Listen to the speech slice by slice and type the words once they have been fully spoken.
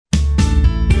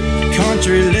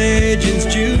Country Legends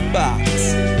Jukebox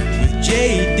with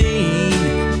J. Dean,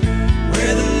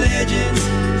 where the legends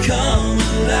come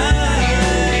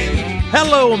alive.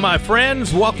 Hello, my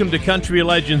friends. Welcome to Country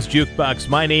Legends Jukebox.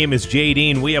 My name is J.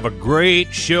 Dean. We have a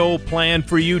great show planned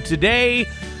for you today.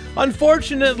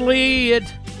 Unfortunately,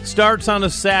 it starts on a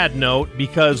sad note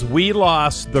because we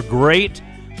lost the great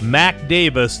Mac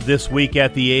Davis this week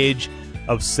at the age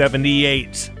of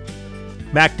 78.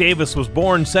 Mac Davis was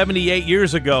born 78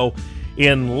 years ago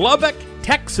in Lubbock,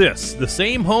 Texas, the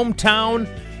same hometown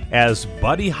as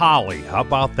Buddy Holly. How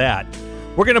about that?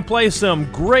 We're going to play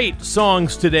some great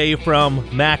songs today from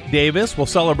Mac Davis. We'll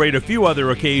celebrate a few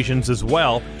other occasions as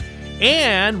well.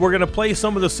 And we're going to play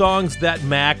some of the songs that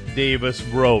Mac Davis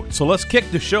wrote. So let's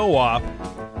kick the show off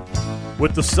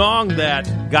with the song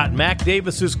that got Mac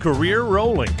Davis's career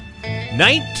rolling.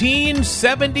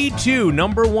 1972,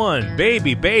 number one,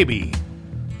 Baby, Baby,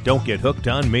 Don't Get Hooked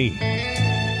on Me.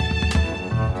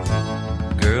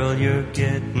 Girl, you're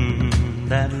getting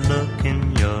that look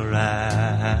in your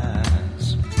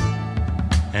eyes,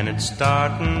 and it's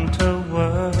starting to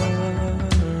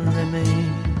worry me.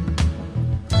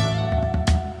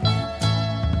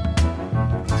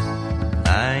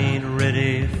 I ain't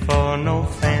ready for no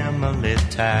family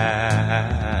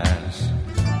ties.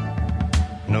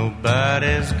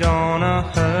 Nobody's gonna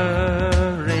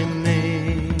hurry me.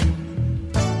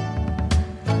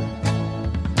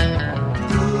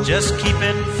 Just keep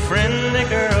it friendly,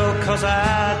 girl, 'cause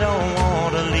I don't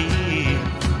want to leave.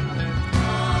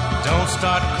 Don't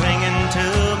start clinging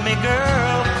to me,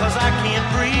 girl, 'cause I can't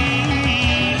breathe.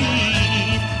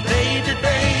 Baby,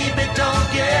 baby, don't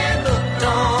get hooked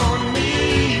on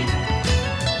me.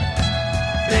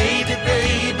 Baby,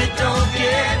 baby, don't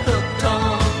get hooked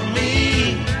on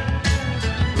me.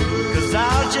 'Cause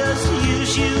I'll just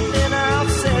use you, then I'll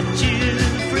set you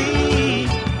free.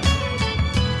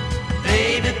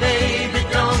 Baby, baby,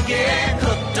 don't get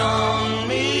hooked on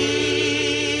me.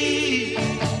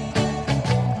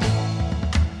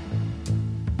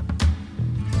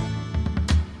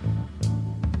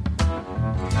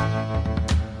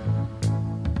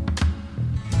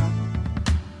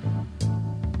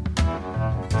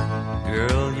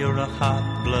 Girl, you're a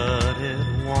hot-blooded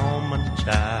woman,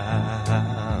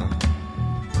 child,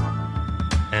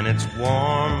 and it's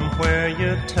warm where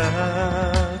you're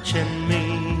touching me.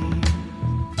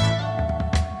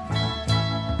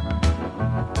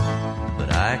 But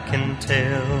I can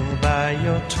tell by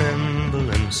your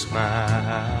trembling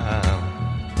smile,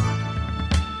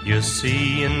 you're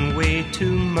seeing way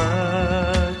too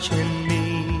much in me.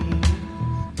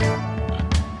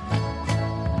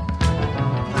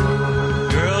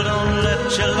 Girl, don't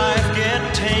let your life get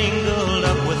tangled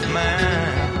up with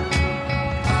mine,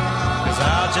 'cause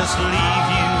I'll just leave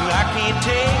you. I can't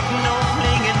take no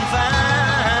clinging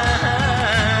fine.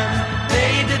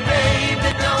 Baby, baby,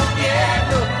 don't get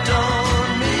hooked on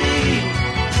me.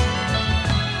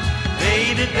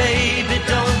 Baby, baby,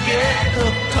 don't get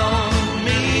hooked on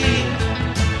me.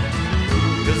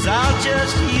 'Cause I'll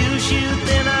just use you,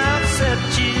 then I'll set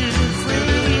you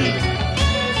free.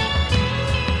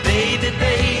 Baby,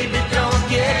 baby, don't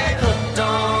get hooked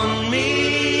on me.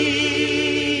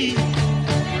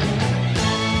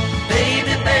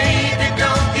 Baby, baby,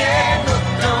 don't get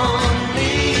hooked on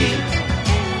me.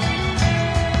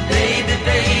 Baby,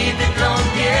 baby, don't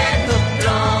get hooked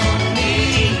on me.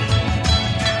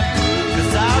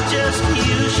 'Cause I'll just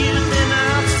use you, then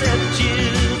I'll set you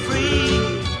free.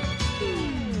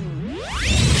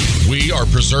 We are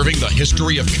preserving the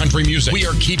history of country music. We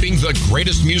are keeping the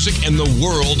greatest music in the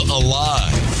world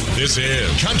alive. This is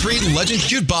Country Legends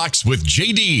Jukebox with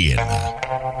J.D.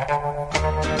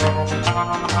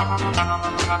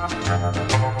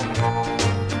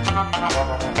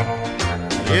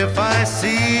 If I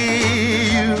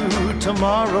see you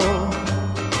tomorrow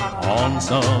on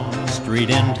some street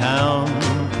in town,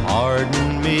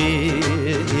 pardon me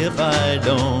if I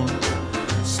don't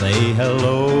say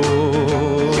hello.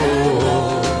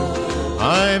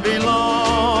 I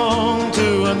belong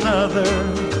to another.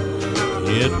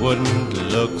 It wouldn't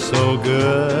look so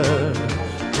good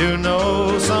to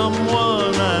know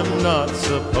someone I'm not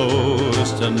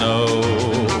supposed to know.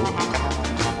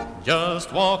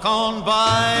 Just walk on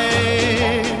by,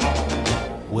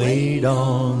 wait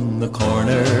on the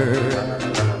corner.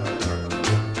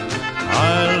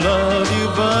 I love you,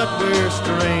 but we're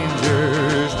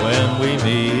strangers when we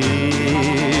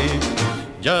meet.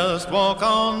 Just walk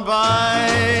on by,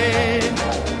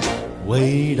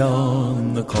 wait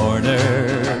on the corner.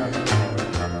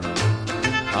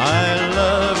 I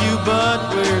love you,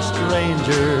 but we're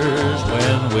strangers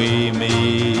when we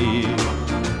meet.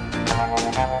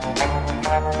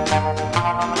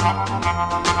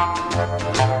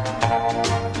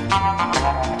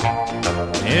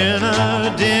 In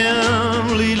a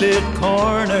dimly lit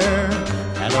corner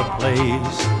at a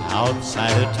place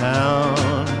outside of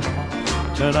town,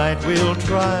 tonight we'll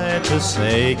try to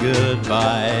say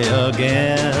goodbye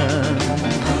again.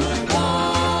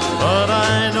 But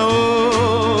I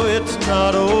know it's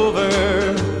not over.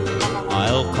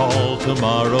 I'll call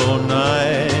tomorrow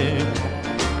night.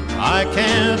 I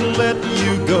can't let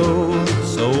you go,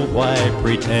 so why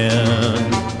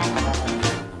pretend?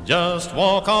 Just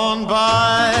walk on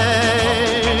by,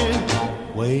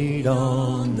 wait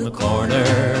on the corner.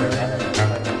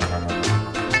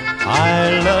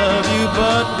 I love you,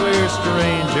 but we're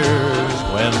strangers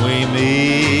when we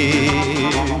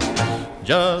meet.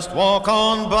 Just walk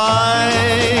on by,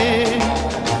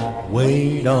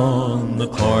 wait on the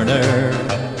corner.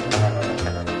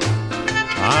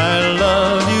 I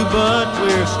love you, but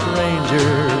we're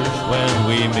strangers when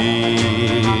we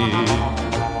meet.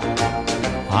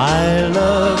 I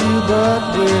love you,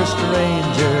 but we're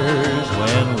strangers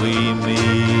when we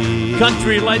meet.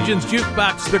 Country Legends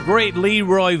Jukebox, the great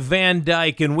Leroy Van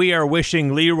Dyke, and we are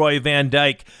wishing Leroy Van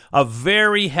Dyke a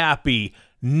very happy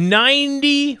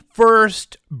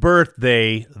 91st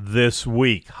birthday this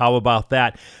week. How about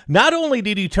that? Not only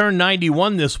did he turn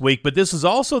 91 this week, but this is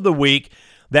also the week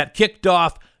that kicked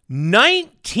off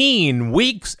 19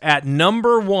 weeks at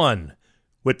number one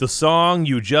with the song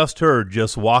you just heard,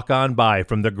 Just Walk On By,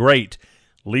 from the great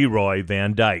Leroy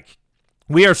Van Dyke.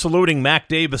 We are saluting Mac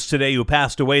Davis today, who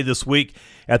passed away this week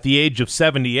at the age of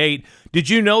 78. Did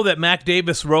you know that Mac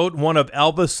Davis wrote one of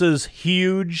Elvis's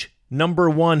huge number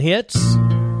one hits?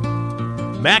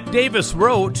 Mac Davis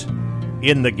wrote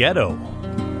In the Ghetto.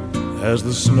 As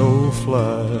the snow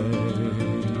flies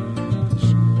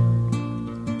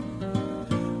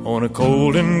on a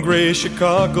cold and gray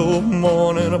Chicago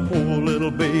morning, a poor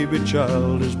little baby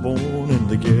child is born in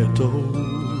the ghetto.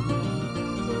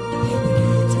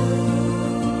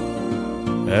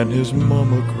 And his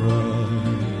mama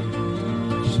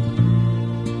cries,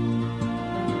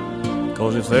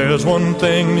 'cause if there's one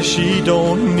thing that she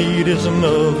don't need, is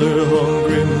another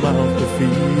hungry mouth to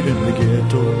feed in the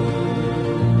ghetto.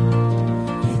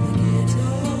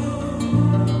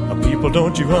 People,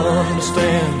 don't you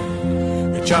understand?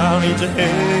 The child needs a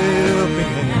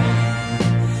helping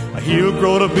hand. He'll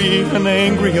grow to be an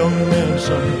angry young man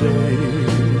someday.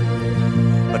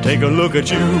 Take a look at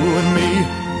you and me.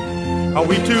 Are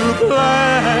we too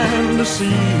blind to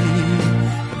see?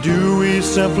 Or do we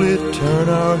simply turn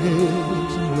our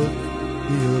heads and look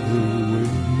the other way?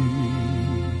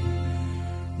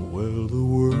 Well, the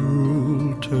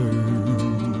world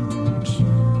turns,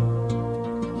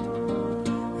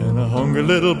 and a hungry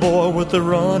little boy with a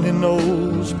runny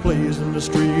nose plays in the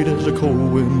street as the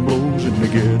cold wind blows in the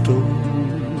ghetto.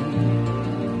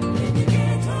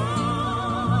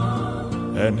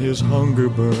 And his hunger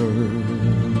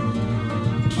burns.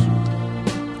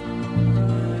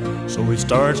 So he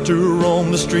starts to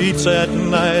roam the streets at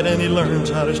night, and he learns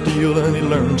how to steal, and he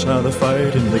learns how to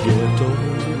fight in the ghetto.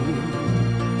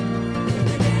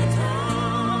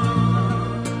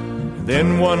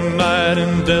 Then one night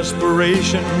in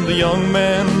desperation, the young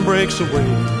man breaks away.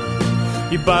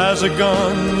 He buys a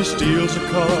gun, he steals a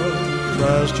car,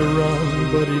 tries to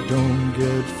run, but he don't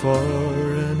get far,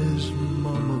 and his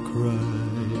mama cries.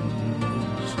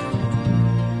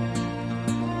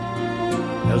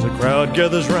 As the crowd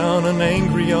gathers round, an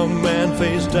angry young man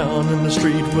face down in the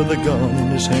street with a gun in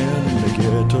his hand in the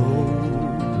ghetto.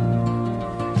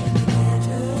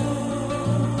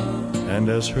 And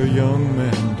as her young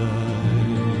man dies,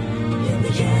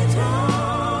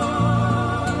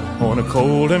 on a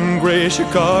cold and gray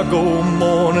Chicago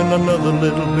morning, another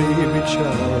little baby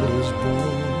child is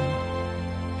born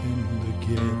in the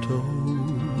ghetto.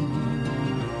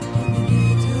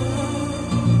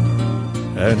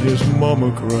 And his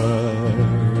mama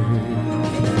cried.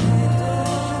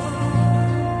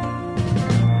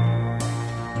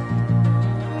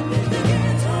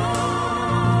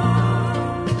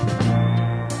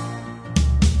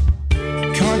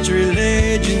 Country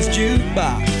Legends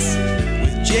Jukebox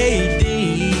with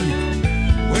J.D.,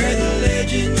 where the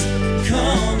legends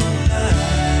come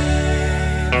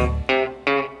alive.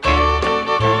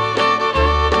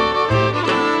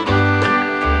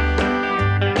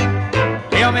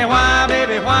 Tell me why,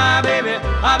 baby,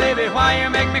 why you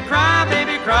make me cry,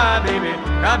 baby, cry, baby,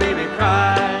 cry, baby,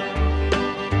 cry.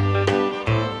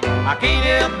 I can't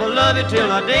help but love you till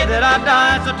the day that I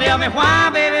die. So tell me why,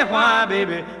 baby,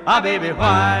 baby,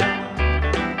 why?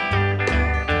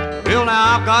 Well,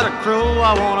 now I've got a crow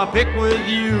I wanna pick with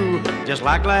you. just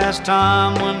like last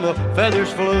time when the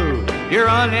feathers flew. You're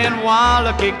running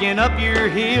wild, kicking up your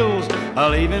heels,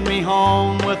 leaving me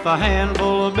home with a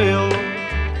handful of bills.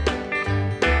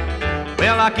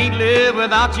 Well, I can't live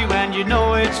without you and you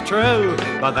know it's true,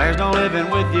 but there's no living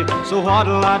with you, so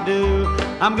what'll I do?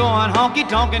 I'm going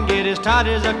honky-tonk and get as tight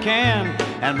as I can,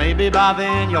 and maybe by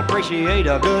then you'll appreciate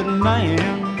a good man.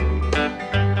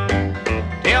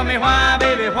 Tell me why,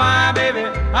 baby, why, baby,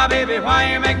 why, baby,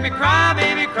 why you make me cry,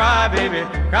 baby, cry, baby,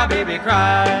 cry, baby,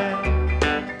 cry.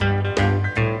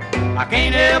 I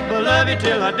can't help but love you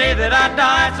till the day that I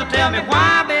die, so tell me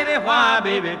why, baby, why,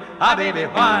 baby, why, baby,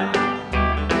 why.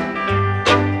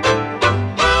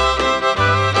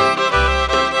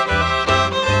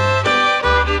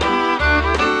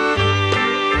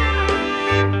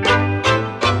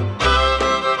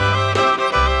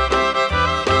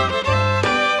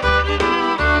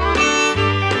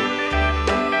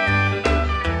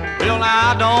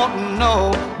 I don't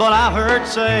know, but I've heard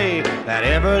say that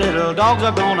every little dog's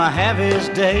gonna have his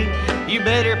day. You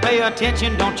better pay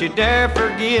attention, don't you dare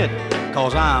forget,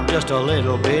 'cause I'm just a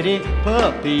little bitty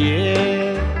puppy,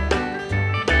 yeah.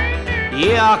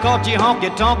 Yeah, I caught you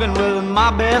honky-tonkin' with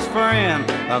my best friend.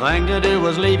 The thing to do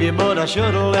was leave you, but I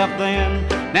should've left then.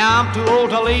 Now I'm too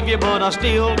old to leave you, but I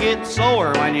still get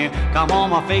sore when you come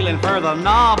home a feeling for the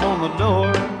knob on the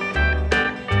door.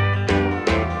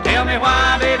 Tell me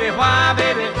why, baby, why,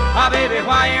 baby, why, baby,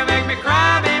 why you make me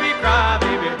cry, baby, cry,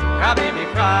 baby, cry, baby,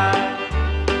 cry.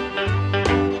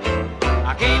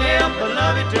 I can't help but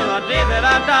love you till the day that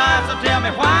I die, so tell me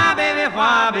why, baby,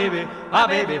 why, baby, why,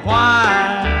 baby,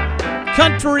 why.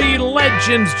 Country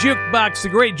Legends Jukebox, the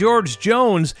great George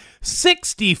Jones.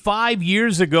 65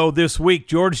 years ago this week,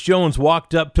 George Jones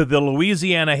walked up to the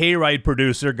Louisiana Hayride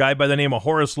producer, a guy by the name of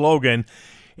Horace Logan,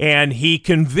 and he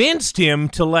convinced him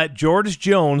to let George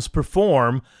Jones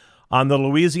perform on the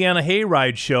Louisiana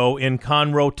Hayride show in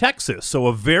Conroe, Texas. So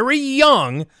a very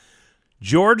young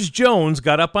George Jones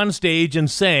got up on stage and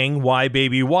sang Why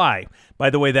Baby Why. By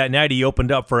the way, that night he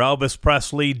opened up for Elvis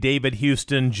Presley, David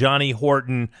Houston, Johnny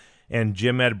Horton, and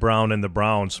Jim Ed Brown and the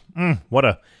Browns. What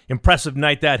a impressive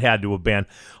night that had to have been.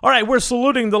 All right, we're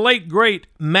saluting the late, great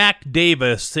Mac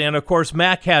Davis. And, of course,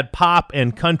 Mac had pop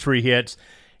and country hits.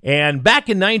 And back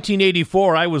in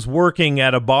 1984, I was working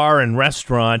at a bar and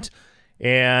restaurant,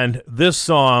 and this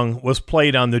song was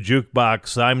played on the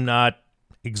jukebox. I'm not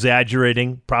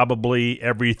exaggerating, probably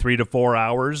every 3 to 4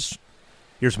 hours.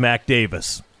 Here's Mac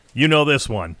Davis. You know this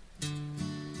one.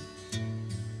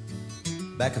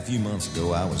 Back a few months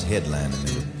ago, I was headlining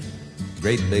at a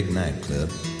great big nightclub,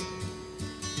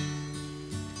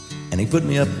 and he put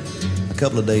me up a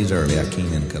couple of days early. I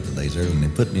came in a couple of days early, and they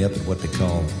put me up at what they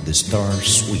call the Star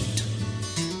Suite.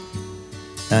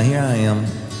 Now, here I am,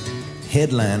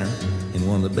 headliner in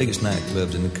one of the biggest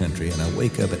nightclubs in the country, and I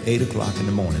wake up at 8 o'clock in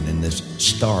the morning in this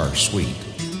Star Suite,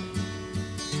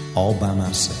 all by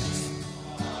myself.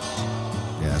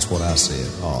 Yeah, that's what I said,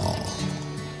 aw.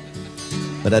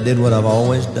 But I did what I've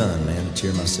always done, man, to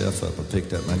cheer myself up. I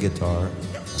picked up my guitar,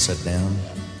 I sat down,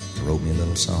 I wrote me a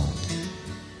little song.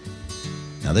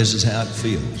 Now this is how it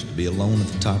feels to be alone at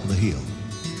the top of the hill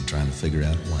and trying to figure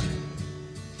out why.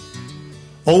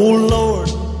 Oh Lord,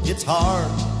 it's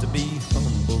hard to be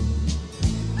humble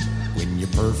when you're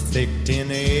perfect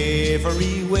in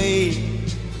every way.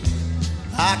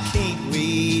 I can't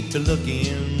wait to look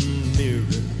in the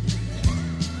mirror,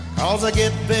 'cause I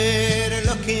get better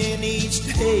looking each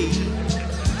day.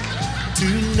 To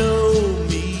know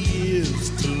me is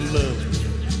to love me.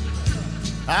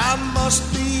 I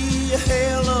must be a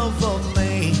hell of a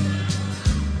man.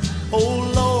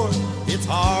 Oh Lord, it's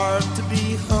hard to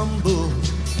be humble,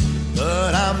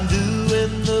 but I'm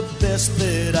doing the best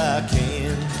that I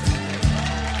can.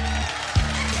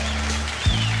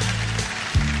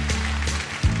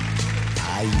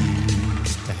 I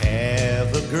used to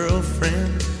have a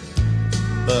girlfriend,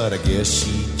 but I guess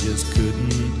she just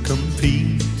couldn't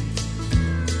compete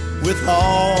with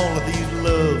all of these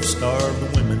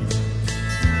love-starved women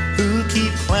who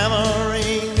keep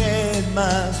clamoring at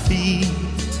my feet.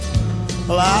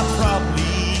 Well, I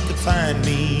probably could find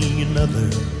me another,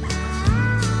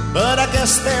 but I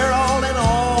guess they're all in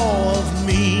awe of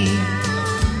me.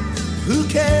 Who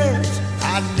cares?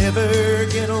 I never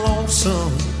get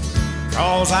lonesome,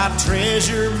 'cause I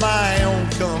treasure my own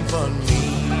company.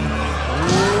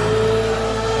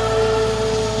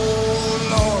 Oh,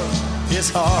 Lord, it's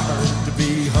hard to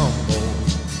be humble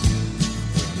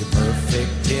when you're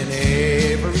perfect in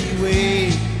every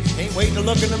way. Can't wait to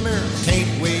look in the mirror.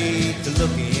 Can't wait to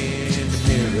look in the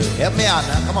mirror. Help me out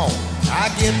now, come on. I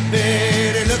get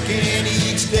better looking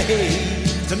each day.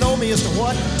 To know me is to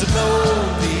what? To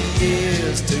know me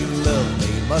is to love me.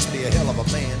 Must be a hell of a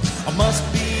man. I must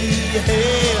be a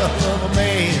hell of a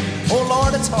man. Oh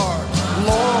Lord, it's hard.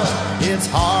 Lord, it's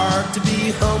hard to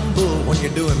be humble when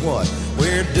you're doing what?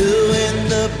 We're doing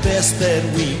the best that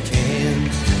we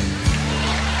can.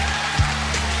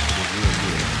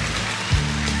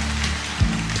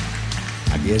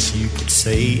 I guess you could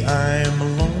say I'm a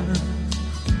loner,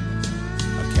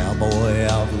 a cowboy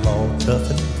outlaw, tough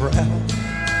and proud.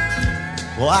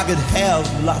 Well, I could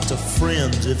have lots of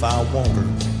friends if I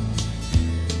wanted,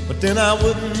 but then I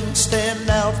wouldn't stand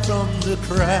out from the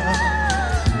crowd.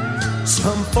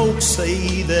 Some folks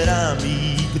say that I'm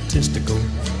egotistical.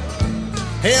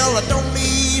 Hell, I don't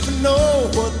even know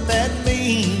what that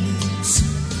means.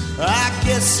 I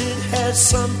guess it has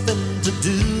something to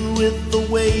do with the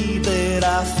way that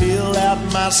I fill out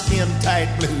my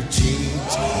skin-tight blue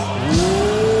jeans.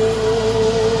 Whoa,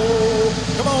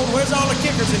 come on, where's all the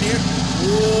kickers in here?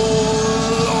 Oh,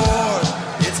 Lord,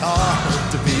 it's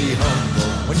hard to be humble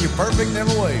when you're perfect in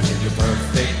every way. When you're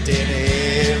perfect in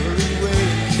every way.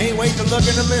 Can't wait to look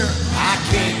in the mirror. I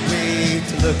can't wait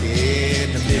to look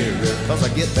in the mirror, cause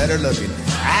I get better looking.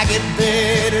 I get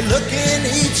better looking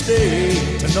each day.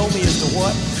 To know me is to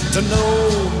what? To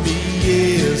know me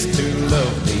is to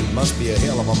love me. Must be a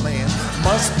hell of a man.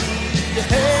 Must be a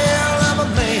hell of a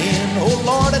man. Oh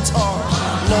Lord, it's hard.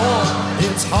 Lord,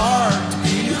 it's hard to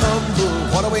be humble.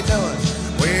 What are we doing?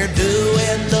 We're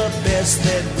doing the best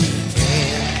that we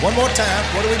can. One more time.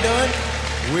 What are we doing?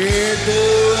 We're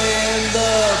doing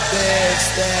the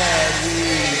best that we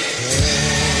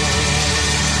can.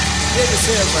 Give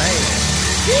yourself a hand.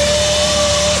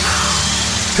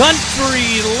 Country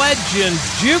Legends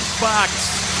Jukebox.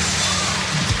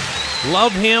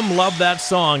 Love him, love that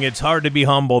song. It's hard to be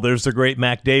humble. There's the great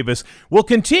Mac Davis. We'll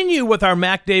continue with our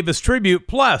Mac Davis tribute.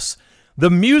 Plus, the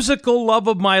musical love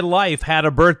of my life had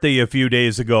a birthday a few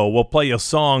days ago. We'll play a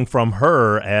song from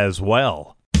her as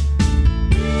well.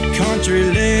 Country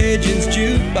Legends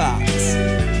Jukebox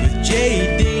with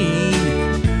J.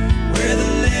 Dean, where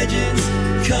the legends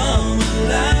come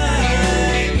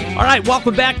alive. All right,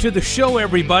 welcome back to the show,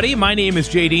 everybody. My name is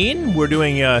J. Dean. We're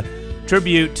doing a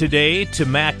tribute today to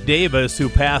Mac Davis, who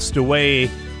passed away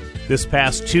this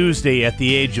past Tuesday at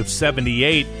the age of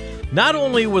 78. Not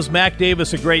only was Mac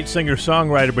Davis a great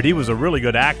singer-songwriter, but he was a really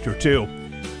good actor, too.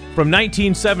 From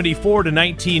 1974 to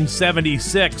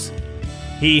 1976,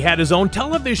 he had his own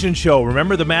television show.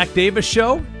 Remember the Mac Davis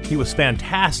Show? He was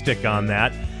fantastic on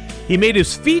that. He made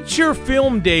his feature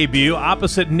film debut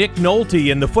opposite Nick Nolte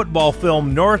in the football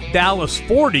film North Dallas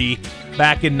 40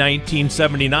 back in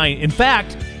 1979. In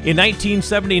fact, in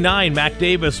 1979, Mac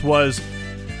Davis was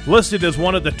listed as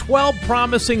one of the 12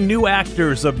 promising new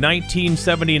actors of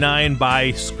 1979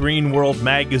 by Screen World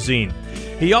magazine.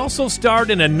 He also starred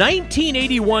in a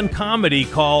 1981 comedy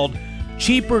called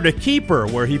Cheaper to Keep Her,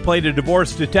 where he played a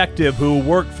divorced detective who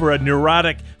worked for a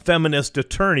neurotic feminist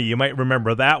attorney. You might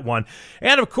remember that one.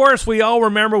 And of course, we all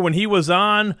remember when he was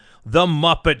on The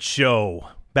Muppet Show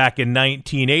back in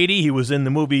 1980. He was in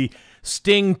the movie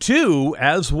Sting 2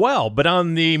 as well. But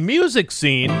on the music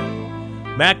scene,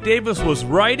 Mac Davis was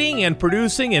writing and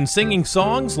producing and singing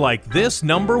songs like this,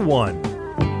 number one.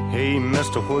 Hey,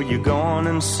 mister, where you going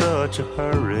in such a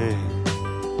hurry?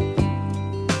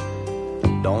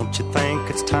 Don't you think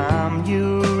it's time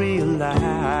you realized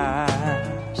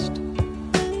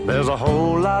there's a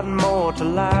whole lot more to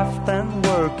life than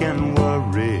work and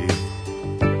worry?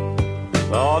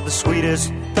 All the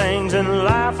sweetest things in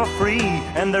life are free,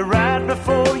 and they're right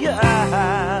before your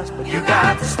eyes. But you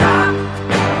got to stop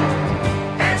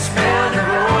and smell the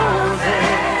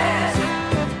roses.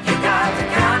 You got to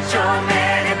count your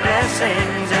many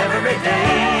blessings every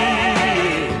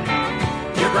day.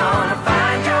 You're gonna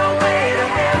find your way to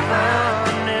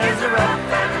heaven. There's a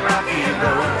rough and rocky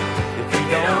road if you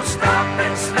don't stop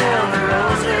and smell the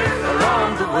roses along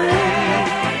the way.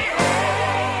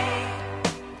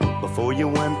 Before you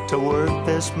went to work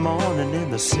this morning in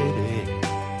the city,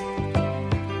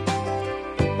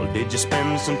 well, did you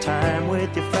spend some time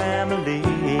with your family?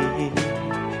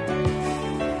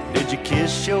 Did you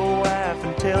kiss your wife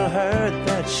and tell her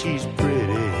that she's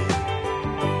pretty?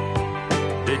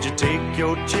 Did you take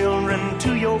your children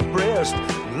to your breast,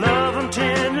 love them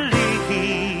tenderly?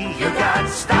 You got to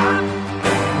stop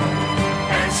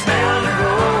and smell the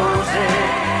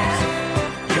roses.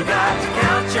 You got to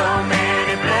count your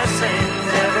many blessings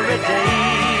every day.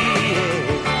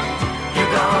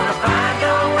 You're gonna find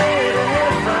your way to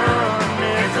heaven.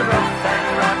 There's a rough and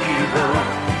rocky road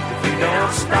if you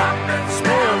don't stop and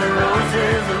smell the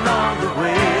roses along the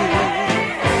way.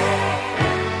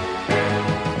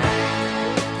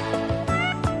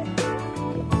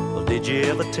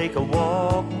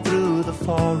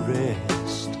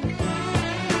 rest.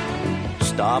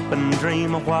 Stop and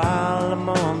dream a while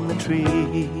among the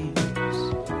trees.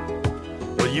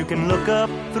 Well, you can look up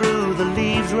through the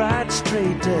leaves right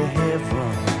straight to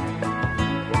heaven,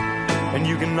 and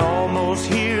you can almost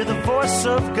hear the voice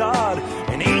of God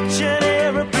in each and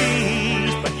every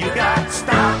breeze. But you got to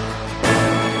stop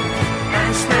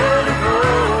and smell the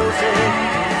roses.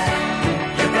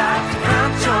 You got to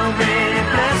count your many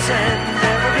blessings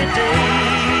every day.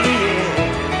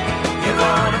 You're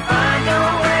gonna find your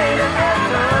way to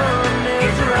heaven.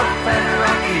 It's a rough and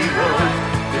rocky road.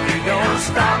 If you don't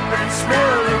stop and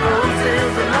smell the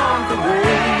roses along the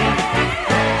way,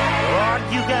 or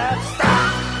you got to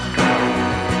stop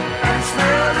and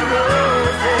smell the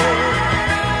roses.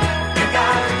 You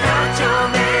got to count your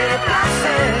many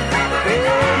blessings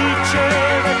each and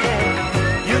every day.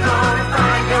 You're gonna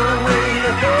find your way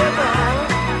to heaven.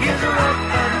 It's a rough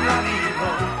and rocky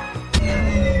road.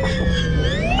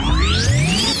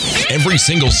 Every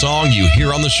single song you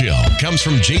hear on the show comes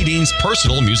from J. Dean's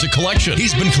personal music collection.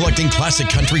 He's been collecting classic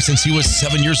country since he was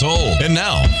 7 years old, and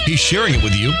now he's sharing it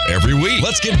with you every week.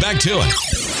 Let's get back to it.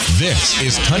 This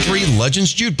is Country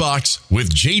Legends Jukebox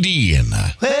with J. Dean.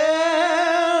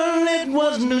 Well, it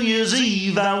was New Year's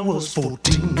Eve. I was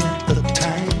 14 at the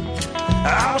time.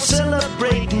 I was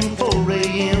celebrating 4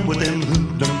 a.m. with them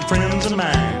hoodlum friends of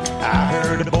mine. I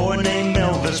heard a boy named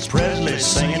Elvis Presley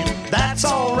singing, "That's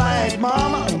all right,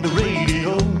 Mama," on the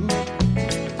radio,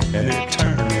 and it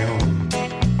turned me on.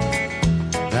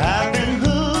 I've been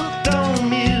hooked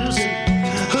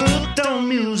on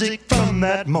music from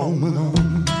that moment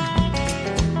on.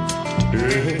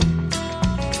 Yeah.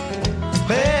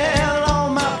 Well, all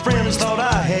my friends thought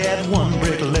I had one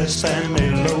brick less than they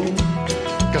load,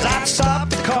 'cause I'd stop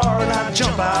the car and I'd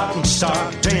jump out and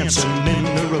start dancing in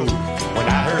the road. When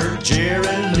I heard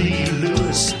Jerry Lee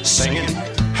Lewis singing,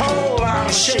 "Oh, I'm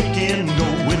shaking,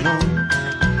 going on,"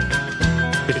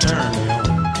 it turned me on.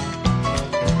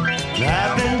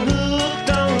 I've been hooked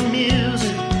on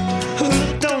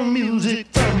music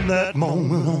from that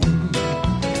moment on.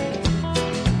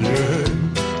 Yeah.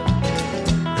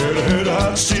 Head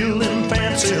out stealing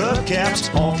fancy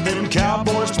hubcaps off them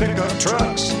cowboys' pickup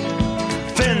trucks.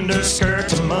 Fender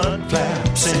skirts and mud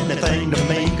flaps, anything to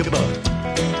make a buck.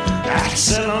 I'd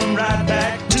sell them right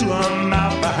back to them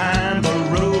out behind the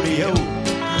rodeo,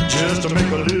 just to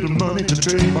make a little money to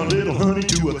trade my little honey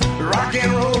to a rock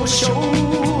and roll show.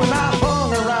 And I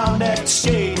hung around that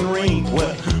skating rink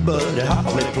where Buddy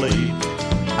Holly played.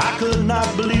 I could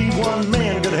not believe one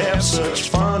man could have such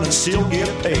fun and still get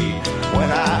paid.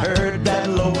 When I heard that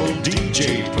local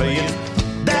DJ playing,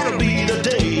 "That'll be the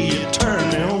day you turn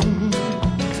me on,"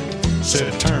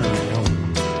 said turn me on.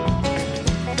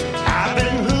 I've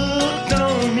been hooked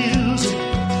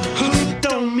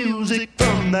on music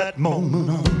from that moment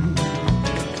on.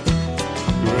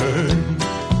 Right.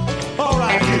 All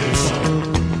right, get it, son.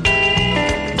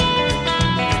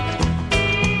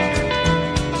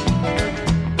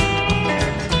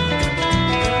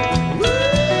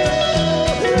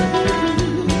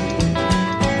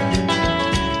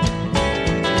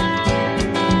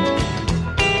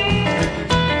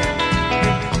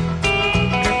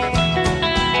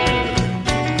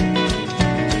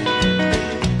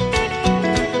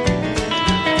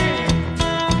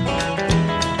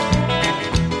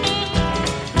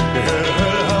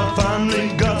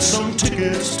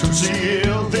 To see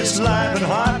Elvis live and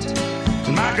hot,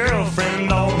 and my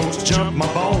girlfriend almost jumped my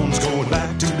bones going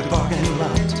back to the parking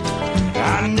lot.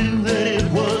 I knew that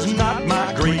it was not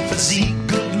my great physique,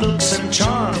 good looks and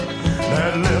charm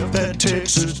that left that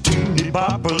Texas teeny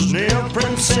bopper's nail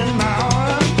prints in my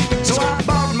arm. So I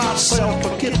bought myself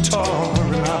a guitar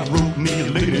and I wrote me a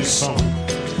lady's song.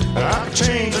 I could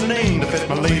change the name to fit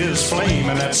my latest flame,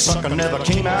 and that sucker never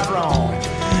came out wrong.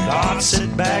 I'd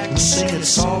sit back and sing it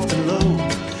soft and low,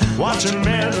 watching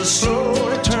as I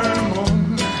slowly turn 'em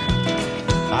on.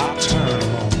 I turn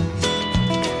 'em on.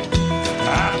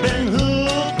 I've been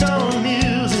hooked on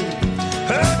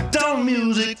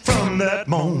music from that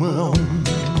moment on.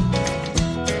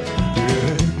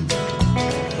 Yeah.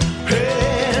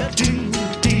 Hey, dee,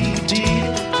 dee, dee,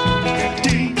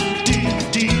 dee, dee,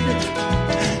 dee.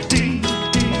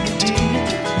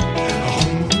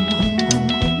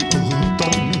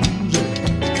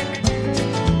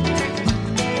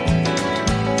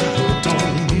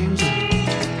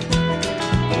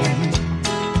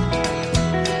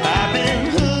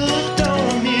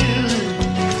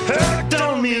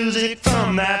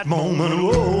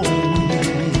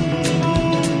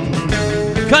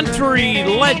 Country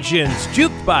Legends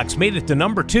Jukebox made it to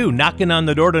number 2, knocking on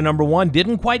the door to number 1.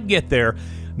 Didn't quite get there.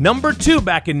 Number 2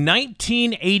 back in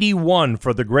 1981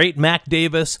 for the great Mac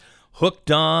Davis,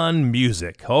 Hooked on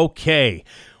Music. Okay,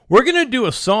 we're going to do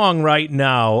a song right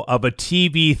now of a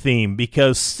TV theme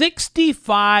because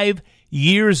 65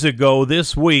 years ago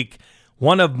this week,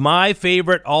 one of my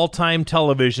favorite all-time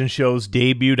television shows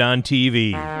debuted on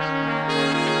TV.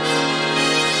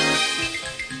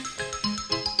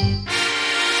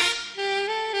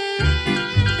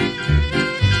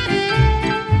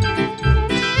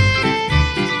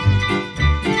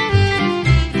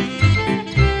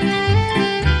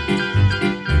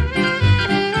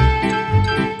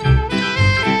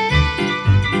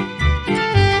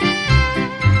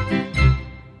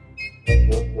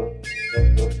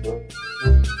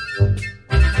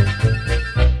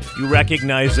 You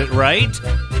recognize it, right?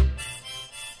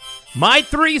 My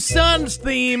Three Sons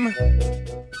theme.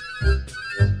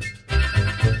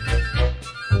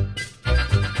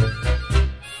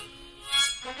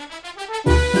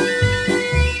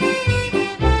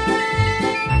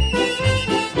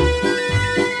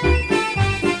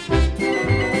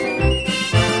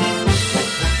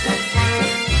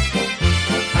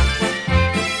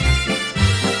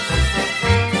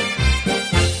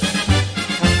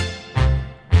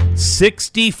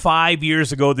 "65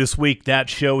 years ago this week, that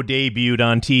show debuted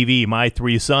on TV, My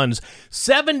Three Sons.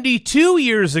 72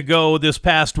 years ago this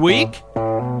past week,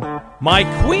 my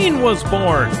queen was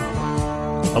born.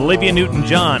 Olivia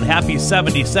Newton-John, happy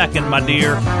 72nd, my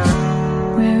dear.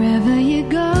 Wherever you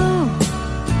go,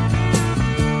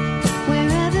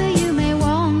 wherever you may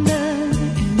wander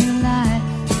in your life,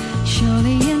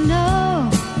 surely you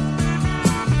know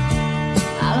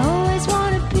I'll always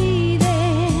want to be there,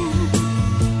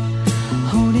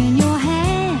 holding your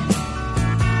hand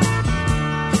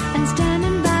and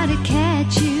standing by to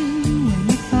catch you when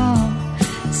you fall,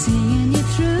 seeing you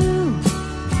through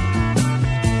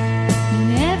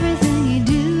in everything you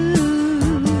do.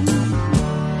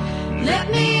 Let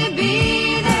me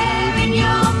be there in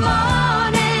your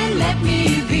morning, let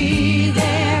me be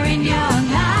there in your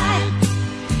night,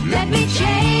 let me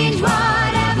change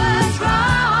whatever's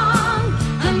wrong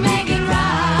and make it right.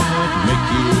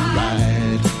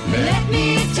 Let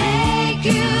me take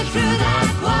you through that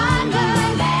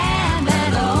wonderland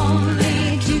that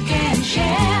only two can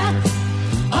share.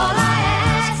 All I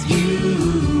ask you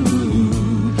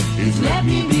is let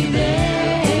me be there.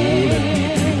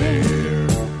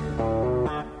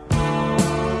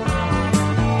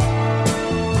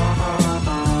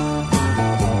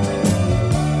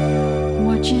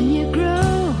 Watching you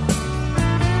grow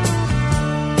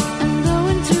and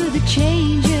going through the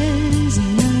changes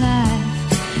in your life,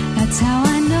 that's how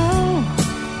I know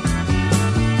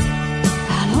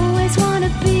I'll always want to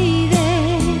be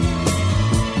there.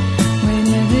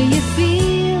 Whenever you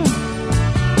feel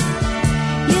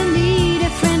you need a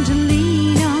friend to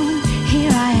lean on,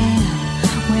 here I am.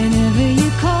 Whenever you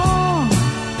call,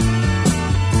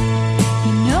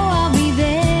 you know I'll be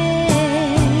there.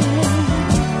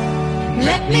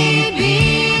 Let me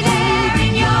be there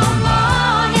in your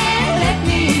morning, let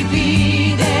me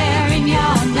be there in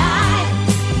your night,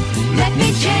 let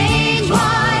me change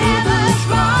whatever's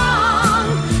wrong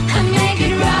and make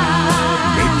it right.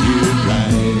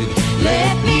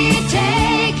 Let me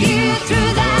take you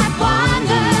through that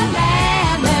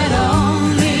wonderland that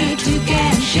only two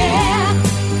can share.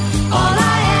 All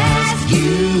I ask you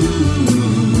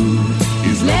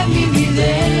is let me be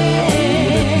there.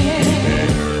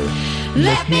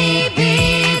 Let me be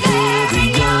there in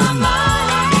your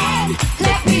morning,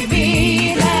 let me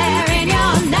be there in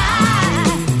your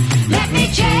night, let me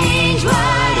change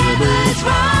whatever's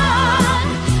wrong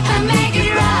and make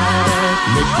it right.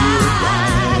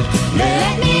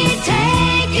 Let me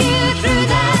take you through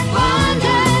that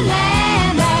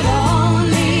wonderland that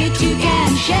only two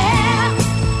can share.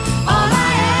 All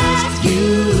I ask you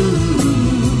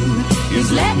is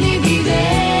let me be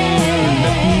there.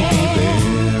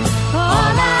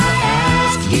 All I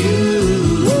ask you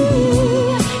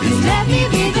is let me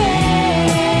be there.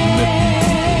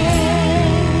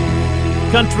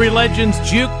 Country Legends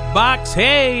Jukebox.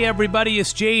 Hey, everybody,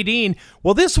 it's Jay Dean.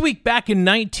 Well, this week back in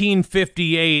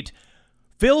 1958,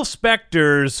 Phil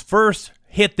Spector's first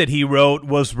hit that he wrote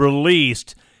was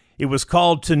released. It was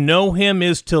called To Know Him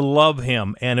Is to Love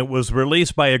Him, and it was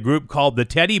released by a group called the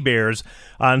Teddy Bears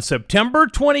on September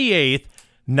 28th,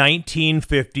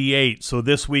 1958. So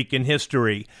this week in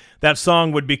history, that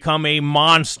song would become a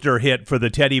monster hit for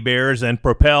the Teddy Bears and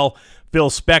propel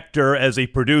Phil Spector as a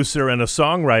producer and a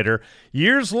songwriter.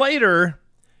 Years later,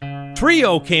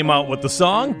 Trio came out with the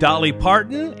song, Dolly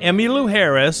Parton, Emmylou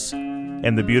Harris,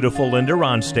 and the beautiful Linda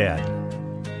Ronstadt.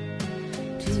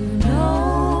 To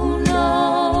know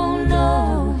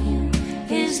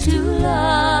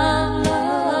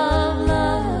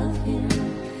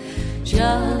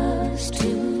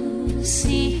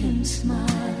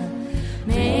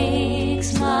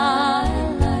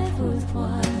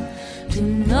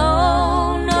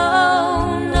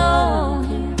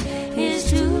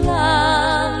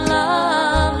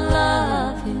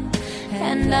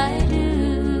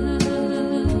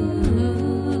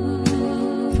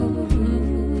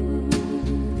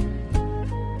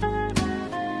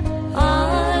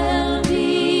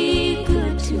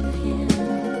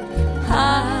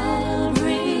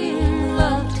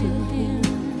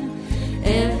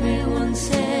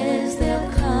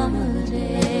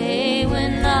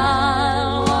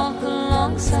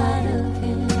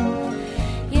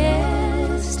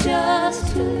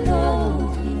to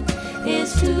know him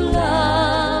is to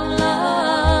love,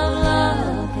 love,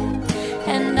 love him,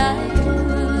 and I do.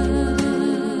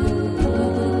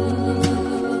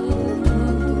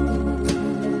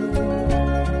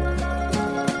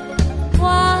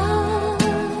 Why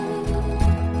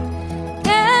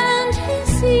can't he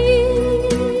see?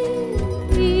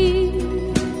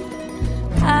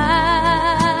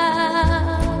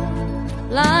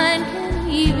 Blind can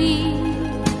he be?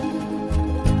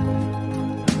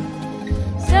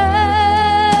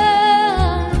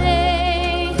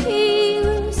 Someday he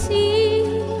will see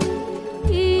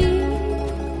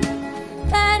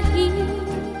that he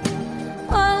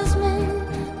was meant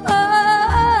for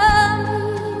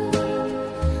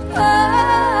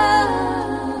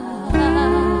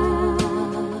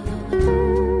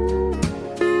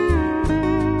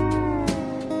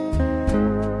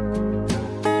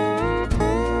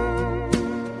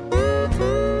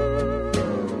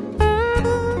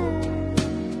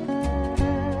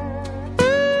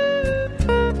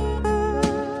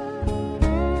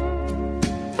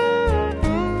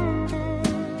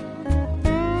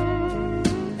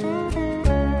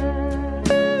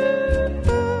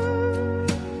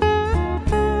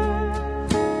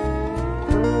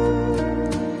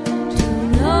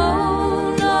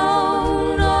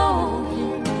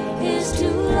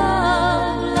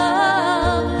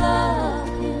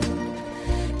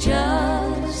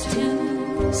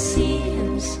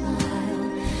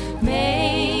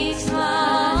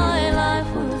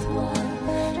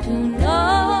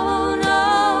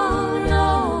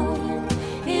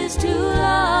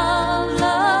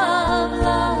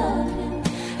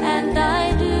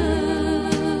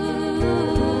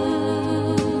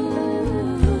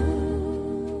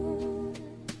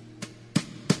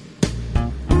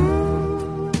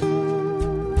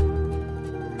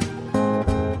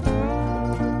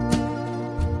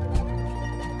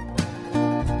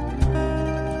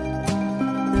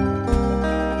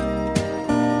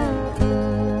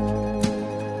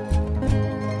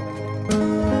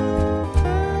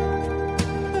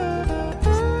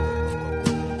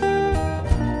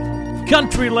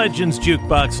Country Legends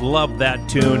Jukebox, love that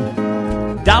tune.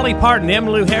 Dolly Parton,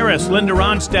 Emmylou Harris, Linda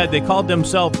Ronstadt, they called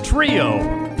themselves Trio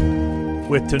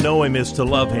with To Know Him Is to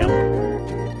Love Him.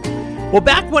 Well,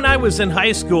 back when I was in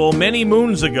high school, many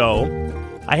moons ago,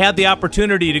 I had the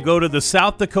opportunity to go to the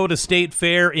South Dakota State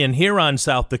Fair in Huron,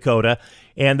 South Dakota,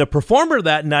 and the performer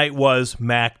that night was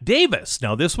Mac Davis.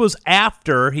 Now, this was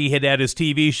after he had his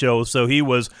TV show, so he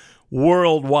was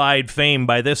worldwide famed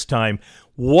by this time.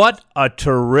 What a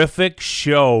terrific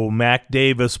show Mac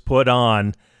Davis put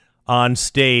on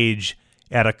stage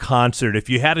at a concert. If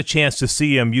you had a chance to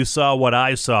see him, you saw what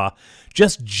I saw.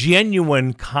 Just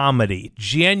genuine comedy,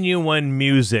 genuine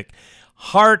music,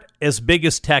 heart as big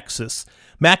as Texas.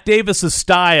 Mac Davis's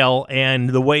style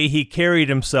and the way he carried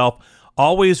himself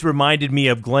always reminded me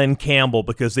of Glenn Campbell,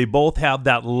 because they both have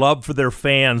that love for their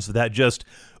fans that just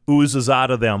oozes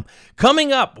out of them.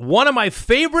 Coming up, one of my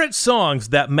favorite songs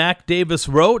that Mac Davis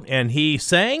wrote and he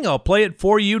sang. I'll play it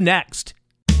for you next.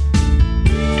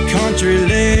 Country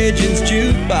Legends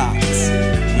Jukebox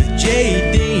with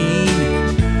J. Dean,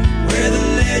 where the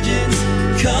legends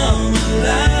come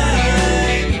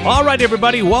alive. All right,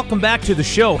 everybody, welcome back to the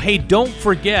show. Hey, don't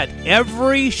forget,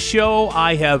 every show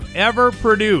I have ever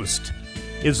produced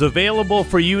is available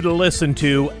for you to listen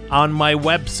to on my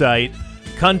website,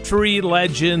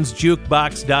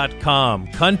 CountryLegendsJukebox.com.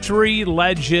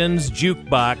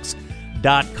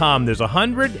 CountryLegendsJukebox.com. There's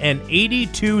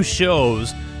 182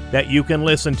 shows that you can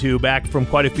listen to back from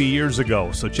quite a few years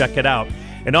ago, so check it out.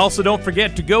 And also don't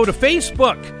forget to go to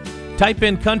Facebook. Type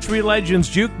in Country Legends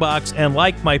Jukebox and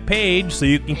like my page so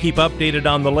you can keep updated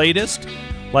on the latest.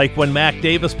 Like when Mac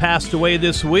Davis passed away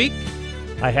this week,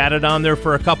 I had it on there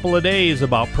for a couple of days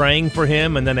about praying for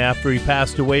him, and then after he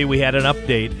passed away, we had an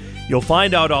update. You'll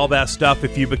find out all that stuff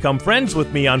if you become friends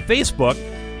with me on Facebook.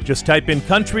 Just type in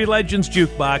Country Legends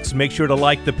Jukebox, make sure to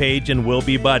like the page, and we'll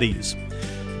be buddies.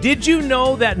 Did you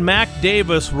know that Mac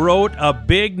Davis wrote a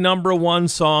big #1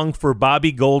 song for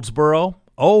Bobby Goldsboro?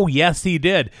 Oh, yes, he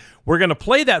did. We're going to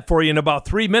play that for you in about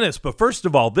 3 minutes, but first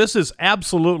of all, this is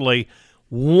absolutely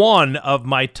one of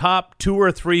my top 2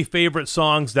 or 3 favorite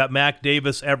songs that Mac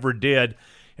Davis ever did,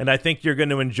 and I think you're going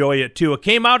to enjoy it too. It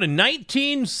came out in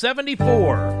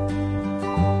 1974.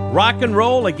 Rock and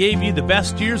roll, I gave you the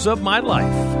best years of my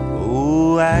life.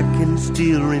 Oh, I can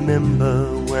still remember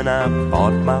when I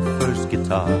bought my first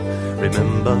guitar.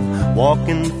 Remember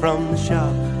walking from the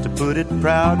shop to put it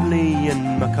proudly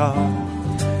in my car.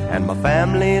 And my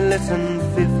family listened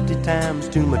 50 times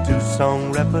to my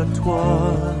 2-song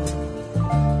repertoire.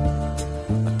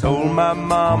 told my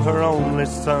mom her only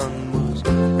son was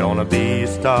gonna be a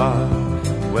star.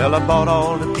 Well, I bought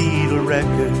all the Beatle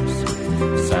records,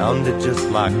 sounded just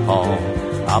like Paul.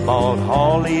 I bought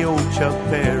all the old Chuck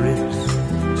Berry's,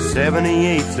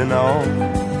 78s and all.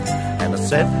 And I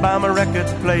sat by my record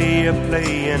player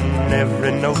playing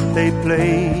every note they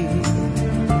played.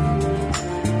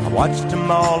 I watched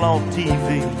them all on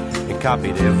TV and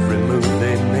copied every move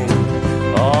they made.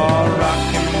 Oh, rock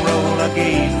and roll, I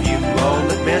gave you all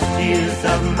the best years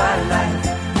of my life.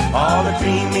 All the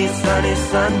dreamy sunny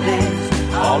Sundays,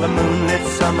 all the moonlit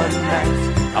summer nights.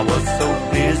 I was so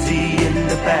busy in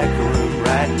the back room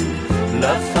writing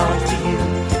love songs to you,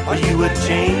 while you were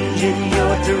changing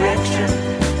your direction,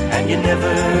 and you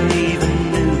never even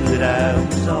knew that I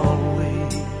was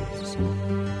always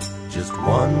just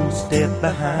one step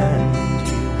behind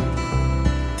you.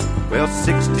 Well,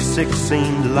 66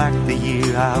 seemed like the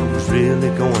year I was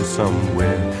really going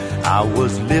somewhere. I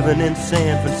was living in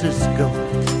San Francisco,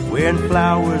 wearing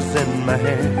flowers in my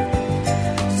hair,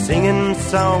 singing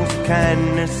songs of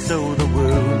kindness so the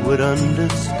world would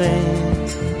understand.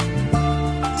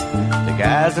 The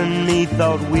guys and me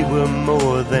thought we were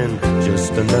more than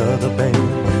just another band.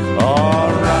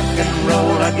 Oh, rock and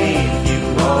roll, I gave you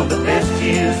all the best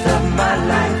years of my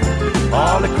life.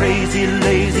 All the crazy,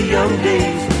 lazy young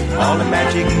days, all the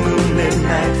magic moonlit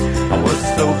nights. I was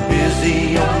so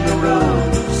busy on the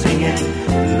road singing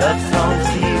love songs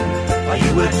to you, while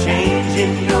you were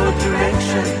changing your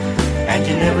direction, and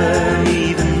you never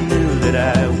even knew that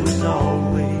I was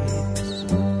always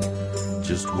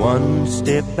just one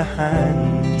step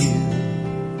behind you.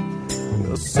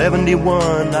 Well,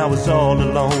 71, I was all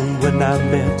alone when I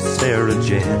met Sarah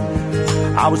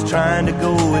Jane. I was trying to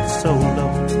go it solo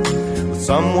with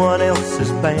someone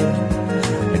else's band,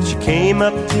 and she came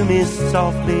up to me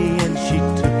softly and she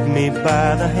took me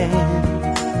by the hand.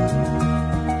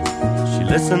 She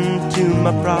listened to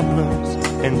my problems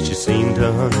and she seemed to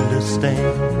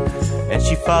understand, and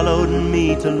she followed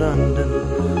me to London,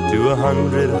 to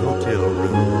 100 hotel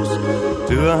rooms,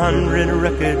 to 100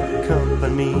 record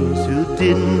companies who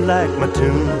didn't like my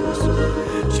tunes.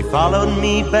 She followed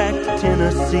me back to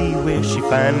Tennessee, where she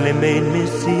finally made me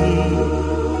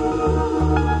see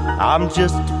I'm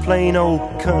just a plain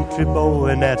old country boy,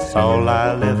 and that's all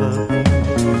I'll ever be.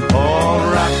 Oh,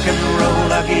 rock and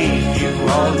roll, I gave you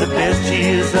all the best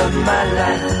years of my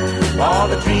life. All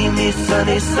the dreamy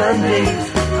sunny Sundays,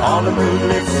 all the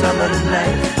moonlit summer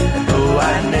nights. And though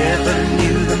I never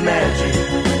knew the magic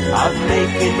of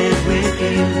making it with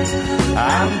you,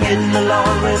 I'm getting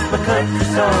along with my country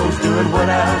songs, doing what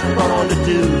I was born to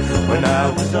do, when I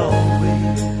was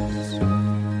always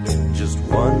just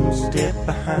one step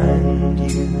behind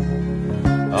you.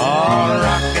 Oh,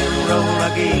 rock and roll,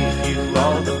 I gave you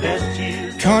all the best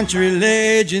years. Country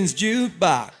Legends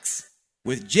Jukebox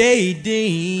with J.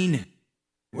 Dean,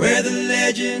 where the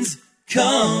legends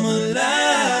come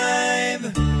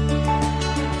alive.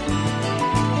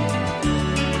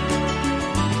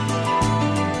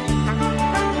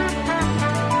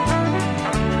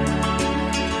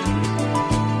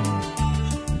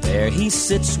 There he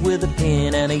sits with a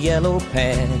pen and a yellow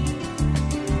pad.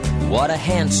 What a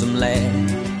handsome lad,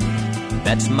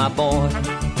 that's my boy.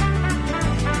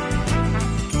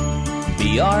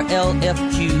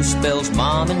 BRLFQ spells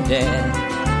mom and dad.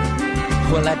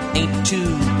 Well, that ain't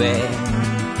too bad,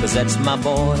 'cause that's my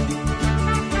boy.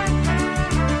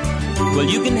 Well,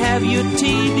 you can have your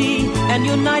TV and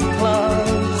your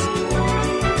nightclubs,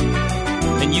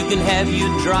 and you can have your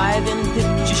drive-in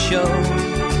picture show.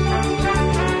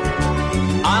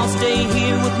 I'll stay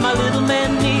here with my little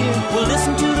man near. We'll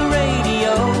listen to the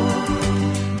radio,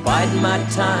 biding my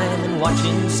time and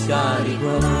watching Scotty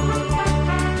grow.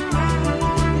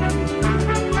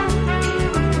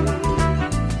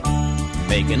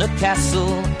 Making a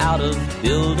castle out of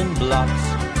building blocks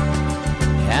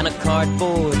and a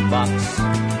cardboard box,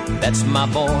 that's my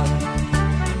boy.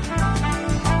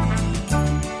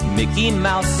 Mickey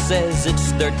Mouse says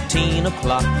it's 13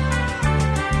 o'clock.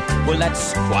 Well,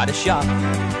 that's quite a shock,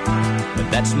 but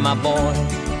that's my boy.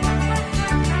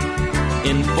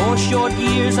 In 4 short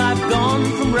years I've gone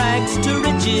from rags to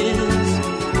riches,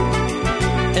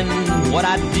 and what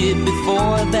I did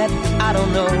before that I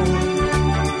don't know.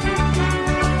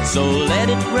 So let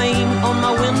it rain on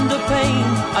my window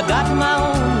pane, I got my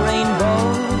own rainbow,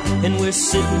 and we're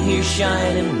sitting here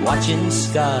shining, watching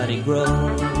Scotty grow.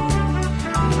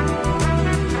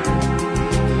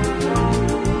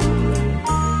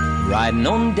 Riding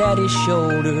on daddy's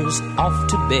shoulders off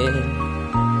to bed,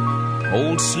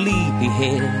 old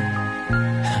sleepyhead,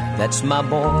 that's my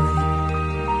boy.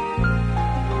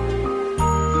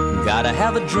 Gotta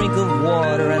have a drink of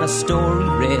water and a story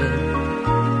read.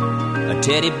 A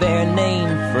teddy bear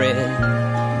named Fred,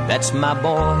 that's my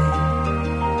boy.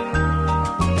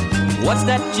 What's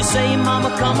that you say,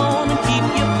 Mama? Come on and keep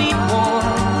your feet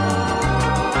warm.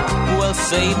 Well,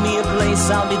 save me a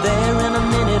place, I'll be there in a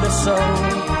minute or so.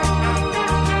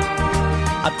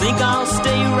 I think I'll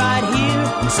stay right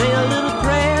here and say a little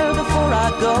prayer before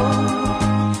I go.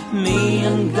 Me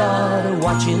and God are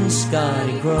watching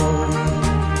Scotty grow.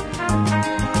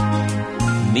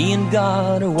 Me and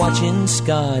God are watching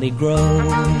Scotty grow.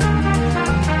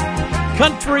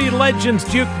 Country Legends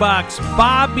Jukebox,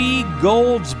 Bobby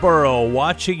Goldsboro,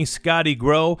 Watching Scotty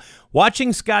Grow.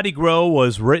 Watching Scotty Grow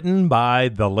was written by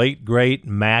the late, great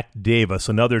Mac Davis,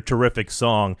 another terrific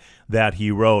song that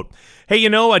he wrote. Hey, you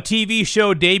know, a TV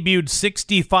show debuted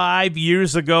 65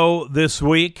 years ago this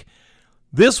week.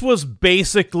 This was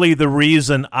basically the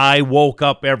reason I woke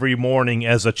up every morning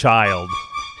as a child.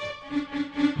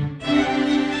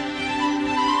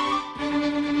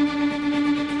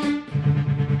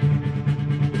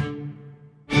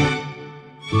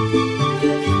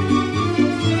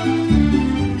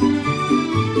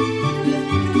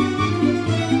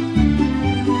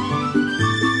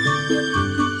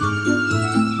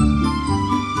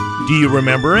 Do you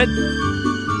remember it?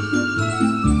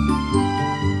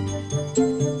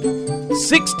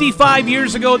 65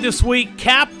 years ago this week,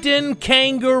 Captain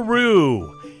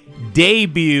Kangaroo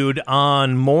debuted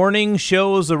on morning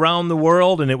shows around the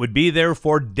world, and it would be there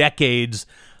for decades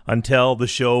until the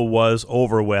show was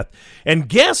over with. And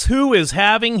guess who is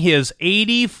having his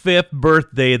 85th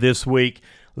birthday this week?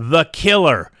 The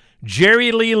Killer,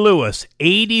 Jerry Lee Lewis,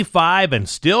 85 and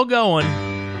still going.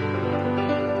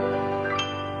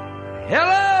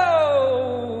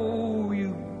 Hello,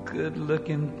 you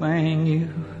good-looking thing, you.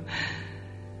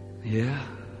 Yeah?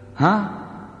 Huh?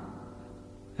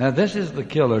 This is the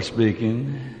Killer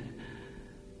speaking.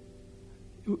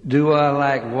 Do I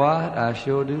like what? I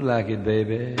sure do like it,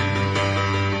 baby.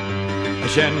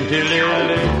 Chantilly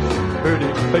legs,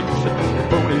 pretty face,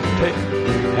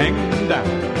 ponytail, hanging down,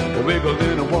 a wiggle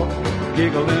in a walk,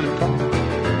 giggle in a talk.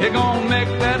 It gon' make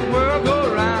that world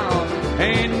go round.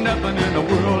 Ain't nothing in the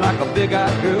world like a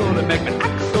big-eyed girl that make me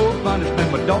act so funny,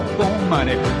 spend my doggone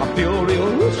money. I feel real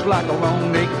loose like a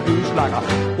long-necked goose, like a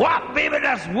what, baby?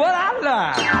 That's what I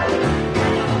like.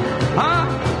 Huh?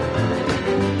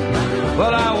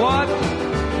 But I what?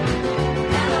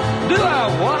 Do I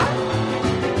what?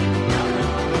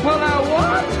 Well, I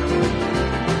what?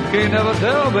 Can't never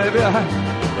tell, baby.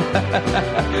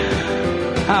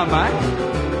 I might.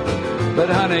 But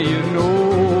honey, you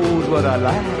knows what I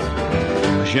like.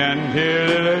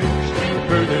 Chantilly legs,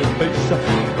 pretty face,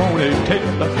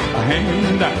 ponytail,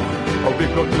 hanging down. A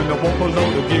wiggle in the wobble,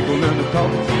 the giggle in the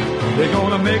talk. They're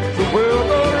gonna make the world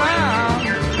go round.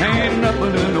 Ain't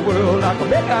nothing in the world like a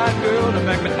big-eyed girl to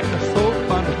make me act so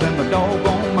fun to spend my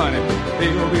doggone money.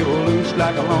 Feel real loose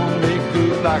like a long-necked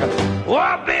goose, like a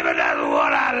oh, baby, that's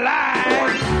what I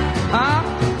like. Huh?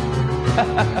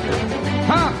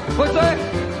 Huh? What's that?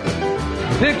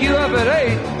 Pick you up at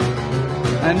 8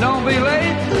 and don't be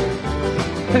late?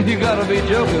 You gotta be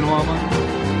joking, woman.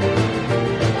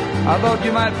 I thought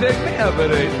you might pick me up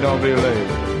at 8 and don't be late.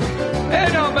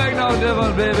 It don't make no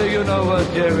difference, baby. You know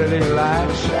what Jerry Lee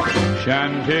likes.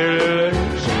 Chantilly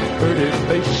legs, pretty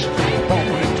face,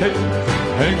 ponytail,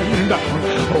 hanging down.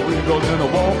 Oh, we go in a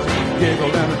walk,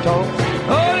 giggle and a talk.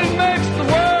 Oh, it makes the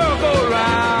world go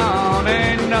round.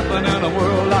 Ain't nothing in the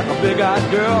world like a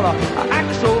big-eyed girl. I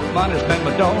act so funny, spend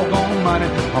my doggone money.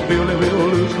 I'm feeling real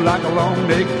loose like a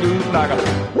long-necked goose, like a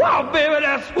wow, baby,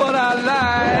 that's what I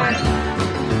like.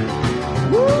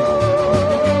 Woo!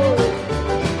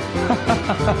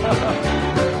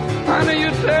 Honey, you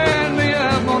tearing me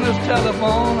up on this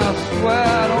telephone. I swear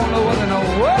I don't know what in the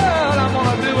world I'm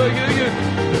gonna do with you.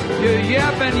 You're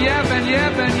yapping.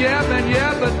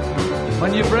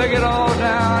 When you break it all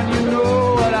down, you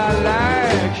know what I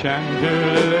like.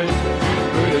 Chantilly,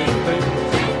 pretty face,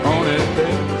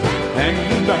 ponytail,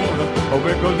 hanging down. A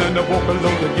wiggle and a wobble,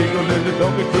 the giggle and the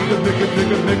doggy to the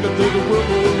make it to the world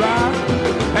go round.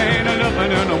 Ain't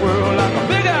nothing in the world like a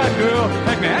big-eyed girl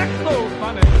make me act so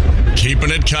funny.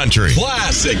 Keeping it country.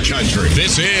 Classic country.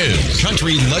 This is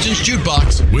Country Legends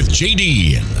Jukebox with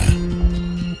JD.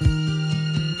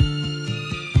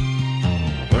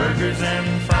 Burgers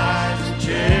and fries,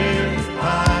 cherry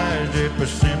pies, it was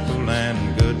simple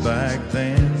and good back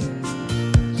then.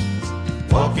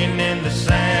 Walking in the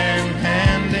sand,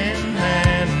 hand in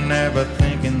hand, never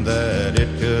thinking that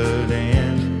it could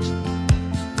end.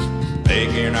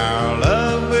 Making our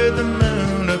love with the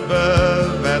moon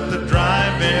above at the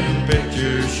drive-in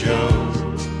picture show.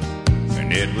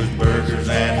 And it was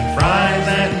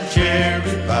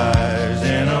pies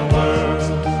in a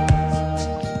world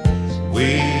we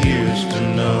used to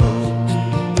know.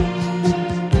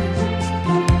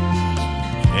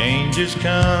 Changes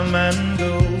come and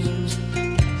go.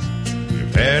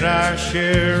 We've had our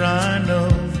share, I know.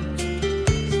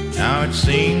 Now it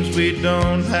seems we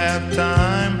don't have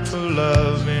time for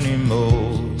love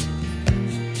anymore.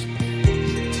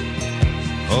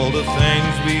 All the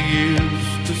things we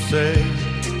used to say,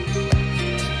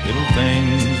 little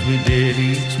things we did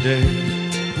each day.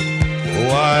 Oh,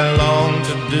 I long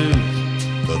to do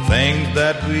the things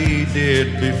that we did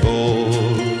before.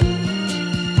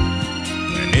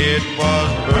 When it was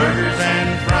burgers and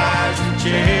fries and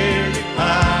cherry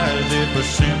pies, it was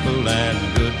simple and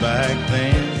good back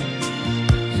then.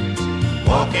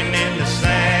 Walking in the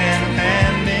sand,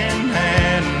 hand in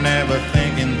hand, never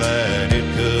thinking that it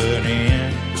could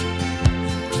end.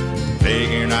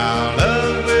 Taking our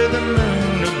love with the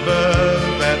moon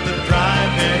above at the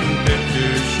drive-in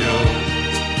picture show.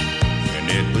 And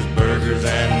it was burgers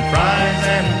and fries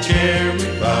and cherry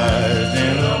pies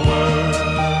in a world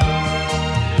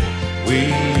we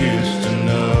used to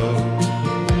know.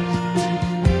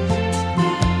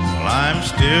 Well, I'm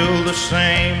still the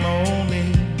same old me.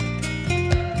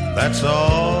 That's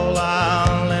all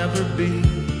I'll ever be.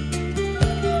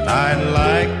 I'd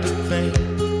like to think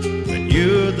that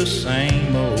you're the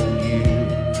same old you.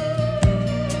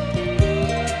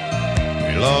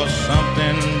 We lost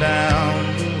something down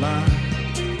the line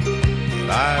that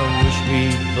I wish we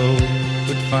both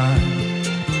could find.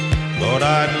 Lord,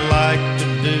 I'd like to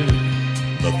do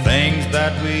the things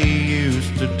that we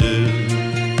used to do.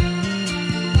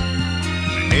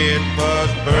 It was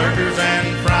burgers and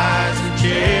fries and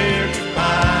cherry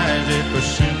pies. It was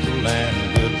simple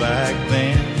and good back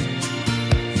then.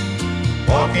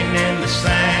 Walking in the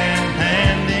sand,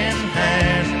 hand in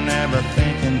hand, never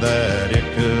thinking that it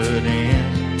could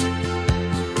end.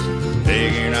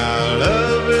 Taking our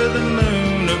love with the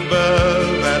moon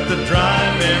above at the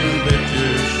drive-in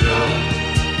picture show.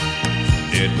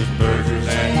 It was burgers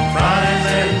and fries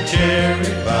and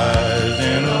cherry pies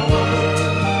in a world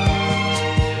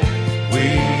we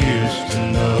used to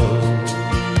know.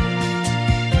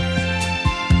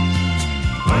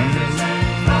 Burgers and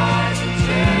fries and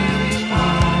cherry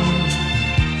pies.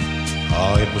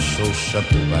 Oh, it was so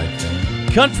simple back then.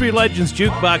 Country Legends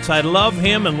Jukebox, I love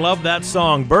him and love that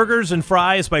song. Burgers and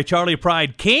Fries by Charlie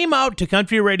Pride came out to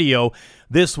country radio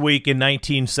this week in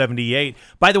 1978.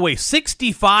 By the way,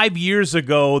 65 years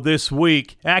ago this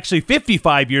week, actually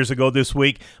 55 years ago this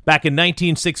week, back in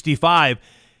 1965,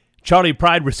 Charlie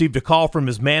Pride received a call from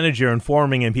his manager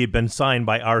informing him he'd been signed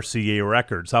by RCA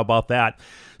Records. How about that?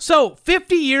 So,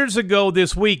 50 years ago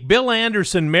this week, Bill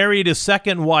Anderson married his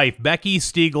second wife, Becky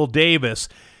Stiegel Davis.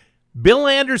 Bill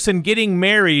Anderson getting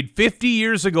married 50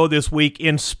 years ago this week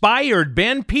inspired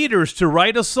Ben Peters to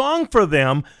write a song for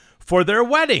them for their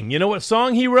wedding. You know what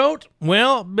song he wrote?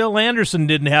 Well, Bill Anderson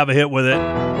didn't have a hit with it.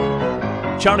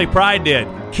 Charlie Pride did.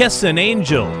 Kiss an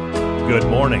Angel. Good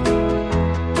morning.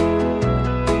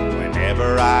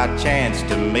 Whenever I chance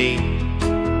to meet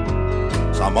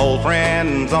some old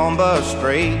friends on the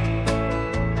street,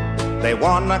 they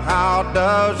wonder, how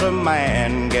does a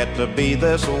man get to be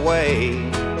this way?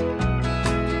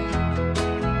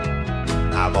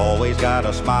 I've always got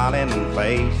a smiling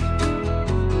face,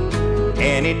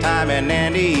 anytime and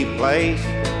any place.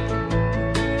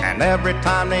 And every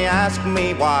time they ask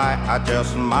me why, I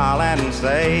just smile and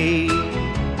say,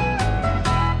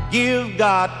 you've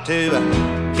got to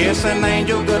kiss an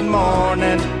angel good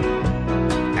morning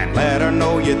and let her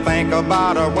know you think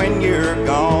about her when you're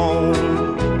gone.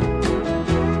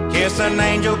 Kiss an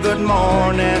angel good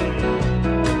morning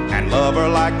and love her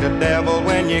like the devil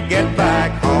when you get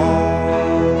back home.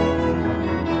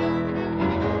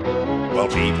 Well,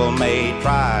 people may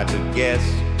try to guess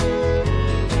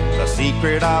the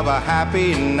secret of a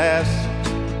happiness,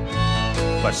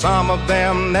 but some of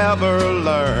them never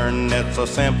learn it's a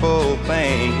simple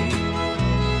thing.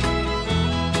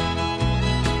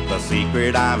 The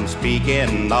secret I'm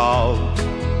speaking of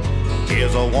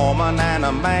is a woman and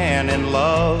a man in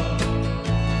love.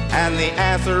 And the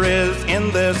answer is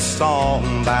in this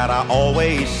song that I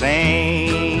always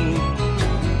sing.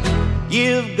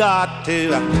 You've got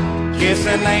to kiss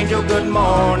an angel good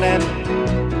morning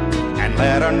and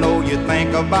let her know you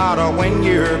think about her when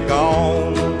you're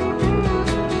gone.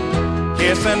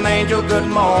 Kiss an angel good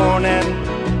morning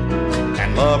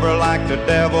and love her like the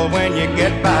devil when you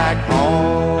get back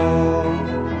home.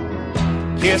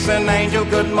 Kiss an angel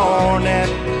good morning,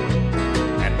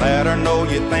 let her know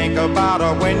you think about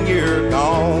her when you're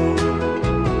gone.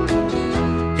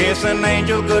 Kiss an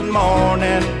angel good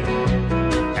morning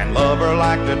and love her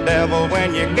like the devil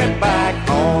when you get back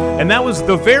home. And that was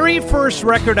the very first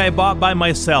record I bought by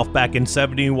myself back in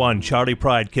 71. Charlie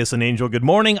Pride, Kiss an Angel. Good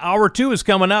morning. Hour 2 is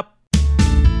coming up.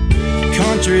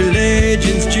 Country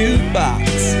Legends Jukebox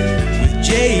with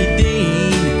J.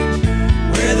 Dean,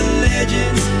 where the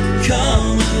legends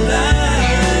come alive.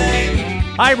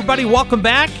 Hi, everybody. Welcome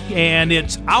back. And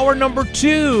it's hour number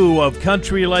 2 of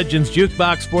Country Legends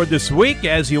Jukebox for this week.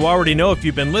 As you already know, if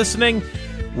you've been listening,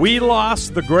 we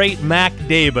lost the great Mac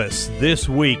Davis this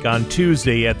week on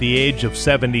Tuesday at the age of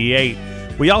 78.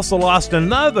 We also lost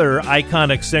another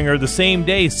iconic singer the same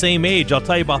day, same age. I'll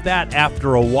tell you about that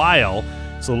after a while,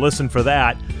 so listen for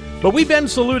that. But we've been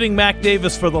saluting Mac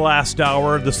Davis for the last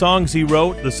hour. The songs he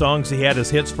wrote, the songs he had as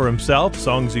hits for himself,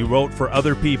 songs he wrote for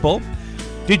other people.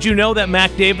 Did you know that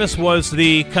Mac Davis was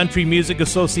the Country Music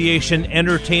Association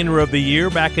Entertainer of the Year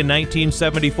back in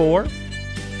 1974?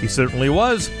 He certainly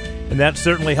was. And that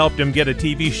certainly helped him get a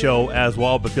TV show as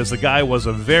well, because the guy was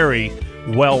a very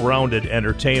well-rounded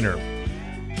entertainer.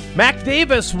 Mac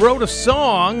Davis wrote a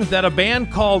song that a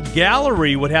band called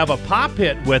Gallery would have a pop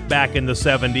hit with back in the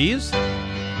 70s.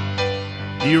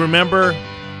 Do you remember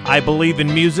I Believe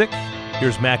in Music?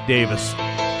 Here's Mac Davis.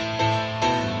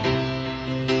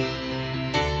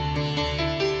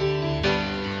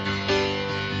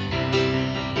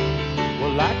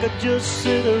 I could just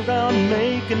sit around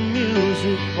making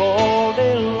music all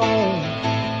day long.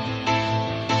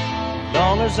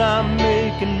 Long as I'm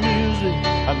making music,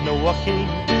 I know I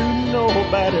can't do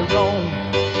nobody wrong.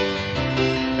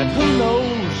 And who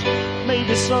knows,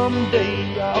 maybe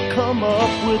someday I'll come up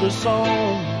with a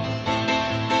song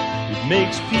that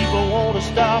makes people want to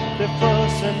stop their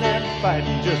fussing and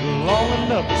fighting just long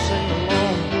enough to sing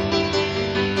along.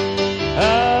 I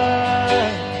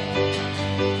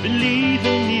believe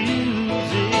in music.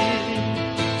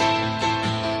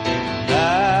 I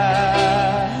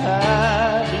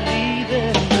believe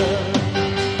in love.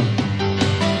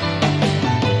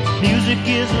 Music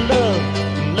is love,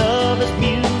 and love is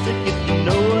music, if you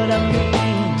know what I mean.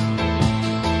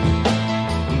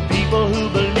 And people who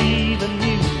believe in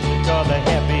music are the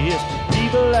happiest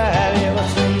people I've ever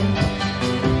seen.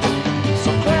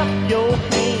 So clap your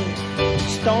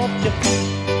hands, stomp your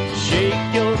feet,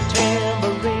 shake your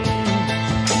tambourine.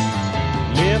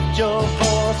 Lift your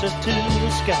voices to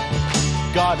the sky.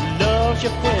 God loves you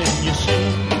when you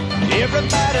sing.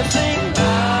 Everybody sing.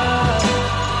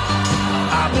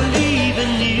 I believe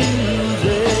in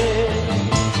music.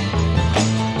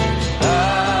 I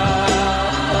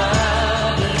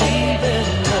believe in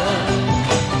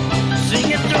love. Sing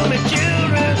it to me,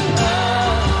 children.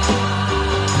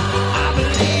 I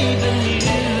believe in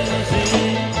music.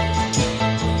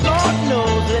 Lord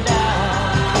knows that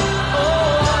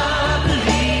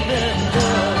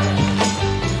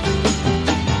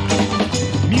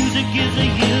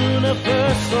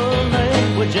universal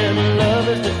language, and love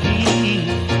is the key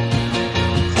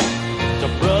to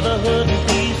brotherhood and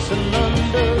peace and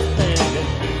understanding,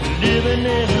 living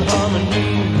in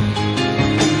harmony.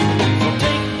 So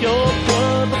take your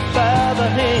brother by the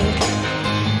hand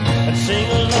and sing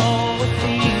along with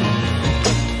me.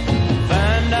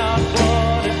 Find out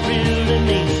what it really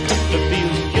means to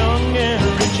feel young and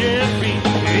rich and free.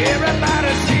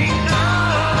 Everybody sing.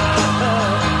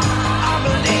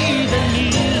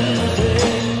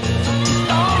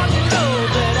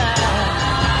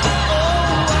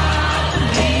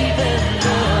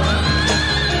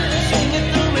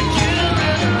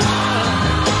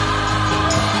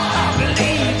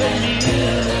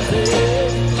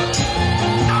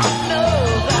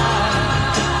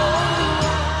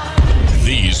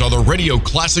 Are the radio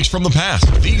classics from the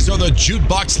past. These are the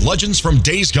jukebox legends from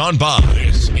days gone by.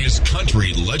 This is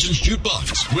Country Legends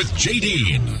Jukebox with J.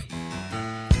 Dean.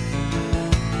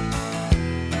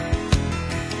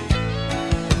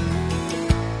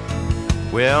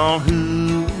 Well,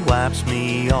 who wipes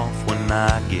me off when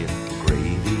I get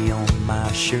gravy on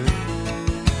my shirt?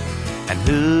 And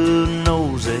who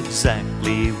knows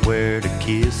exactly where to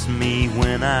kiss me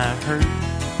when I hurt?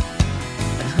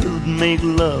 And who'd make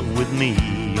love with me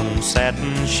on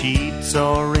satin sheets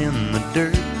or in the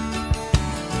dirt?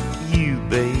 You,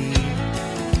 babe,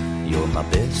 you're my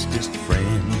bestest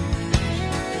friend.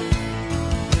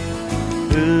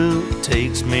 Who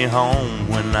takes me home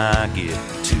when I get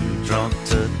too drunk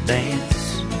to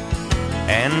dance?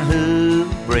 And who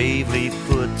bravely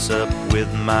puts up with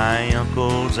my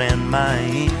uncles and my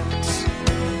aunts?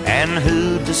 And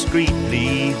who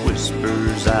discreetly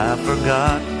whispers I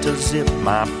forgot to zip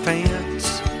my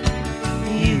pants?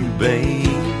 You, babe,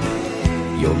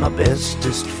 you're my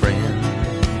bestest friend.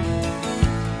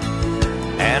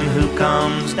 And who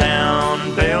comes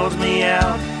down, bails me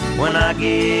out when I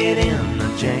get in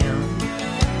a jam,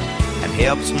 and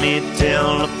helps me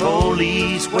tell the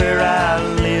police where I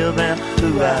live and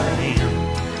who I am,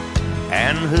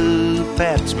 and who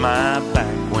pats my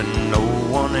back when no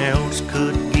one else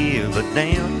could give a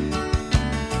damn.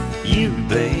 You,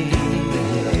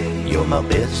 baby, you're my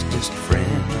bestest friend.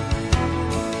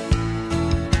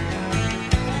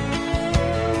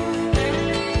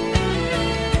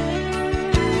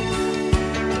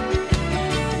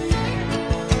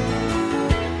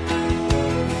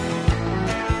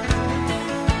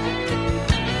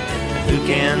 Who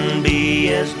can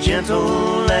be as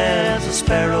gentle as a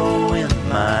sparrow in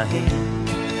my hand,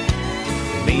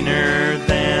 meaner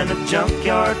than a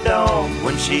junkyard dog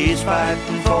when she's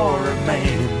fighting for a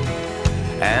man,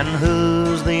 and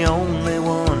who's the only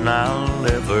one I'll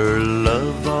ever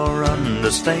love or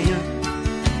understand?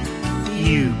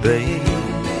 You, babe,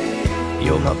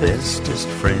 you're my bestest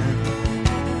friend.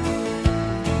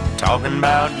 Talking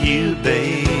about you,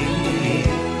 babe,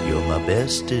 you're my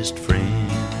bestest friend.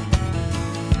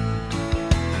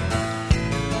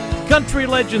 Country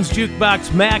Legends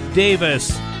Jukebox, Mac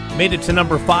Davis made it to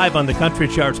number 5 on the country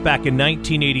charts back in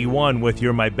 1981 with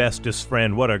You're My Bestest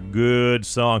Friend. What a good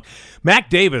song. Mac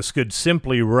Davis could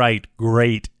simply write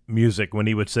great music when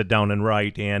he would sit down and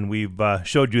write, and we've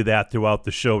showed you that throughout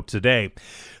the show today.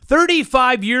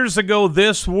 35 years ago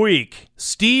this week,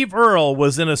 Steve Earle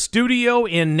was in a studio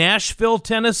in Nashville,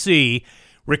 Tennessee,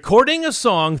 recording a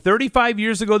song. 35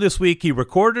 years ago this week, he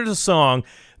recorded a song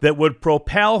that would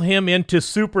propel him into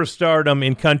superstardom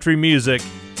in country music.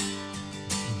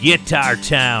 Guitar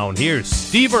Town. Here's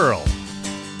Steve Earle.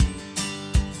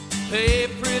 Hey,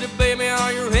 pretty baby,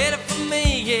 are you ready for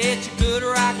me? Yeah, it's your good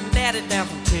rockin' daddy down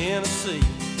from Tennessee.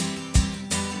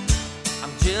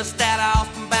 I'm just out of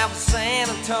Austin, bound for San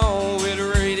Antonio, with the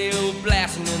radio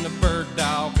blasting and the bird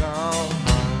dog on.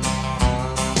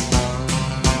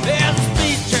 There's a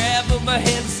speed trap up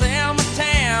ahead of Selma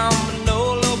Town, but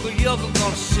no local yokel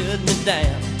gonna shut me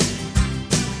down.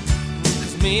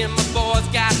 Cause me and my boys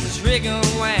got this rig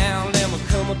unwound, and we'll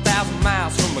come 1,000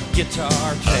 miles from a guitar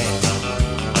town.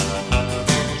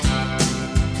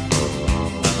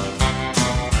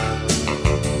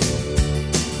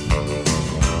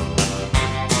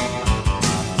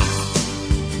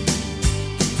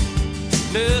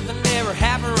 Nothing ever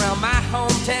happened around my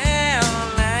hometown.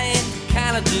 I ain't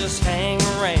kinda just hang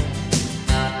around.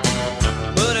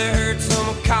 But I heard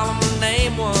someone calling my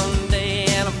name one day,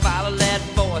 and I followed that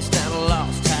voice down a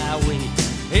lost highway.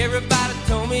 Everybody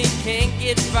told me you can't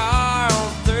get far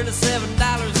on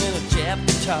 $37 in a Jap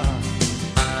guitar.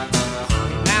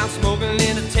 Now I'm smoking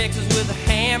into Texas with a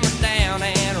hammer down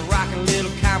and a rockin'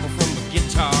 little combo from the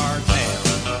guitar town.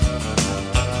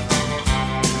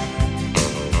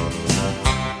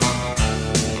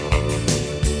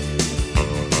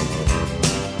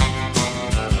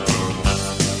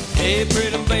 Hey,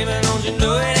 pretty baby, don't you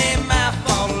know it ain't my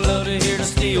fault? I love to hear the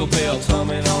steel bells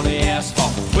humming on the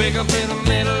asphalt. Wake up in the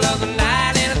middle of the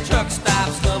night in a truck stop,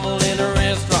 stumble in a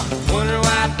restaurant, wonder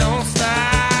why I don't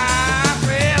stop.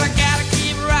 Well, I gotta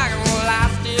keep rocking while I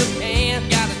still can.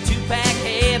 Got a 2-pack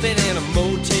habit and a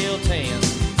Motel 10.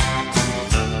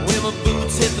 When my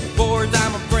boots hit the boards,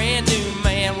 I'm a brand new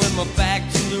man. With my back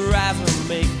to the riser,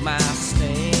 make my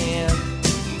stand.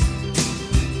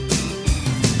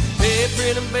 Hey,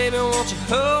 pretty baby, won't you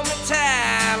hold me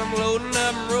tight? I'm loading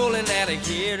up and rolling out of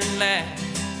here tonight.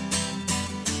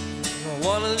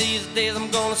 One of these days I'm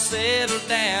gonna settle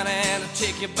down and I'll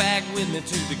take you back with me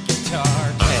to the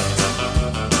guitar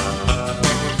town.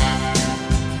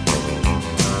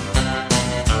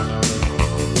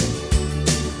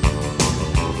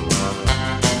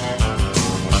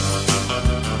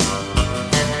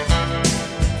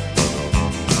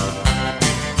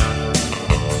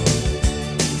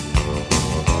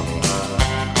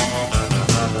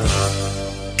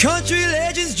 Country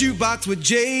Legends Jukebox with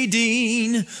J.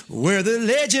 Dean, where the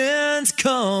legends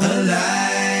come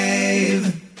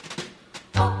alive.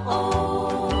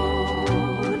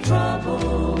 Oh,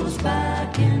 trouble's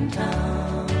back in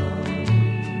town.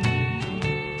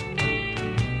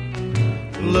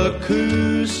 Look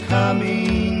who's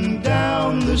coming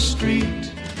down the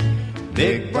street.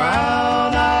 Big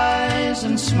brown eyes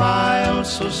and smile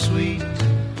so sweet.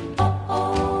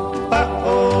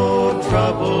 Uh-oh,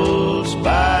 trouble's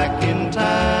back in town.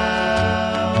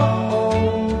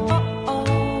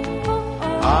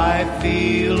 I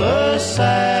feel a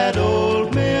sad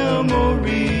old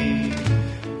memory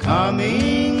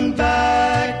coming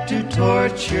back to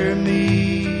torture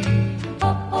me.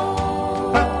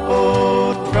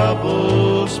 Uh-oh,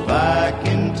 trouble's back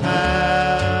in town.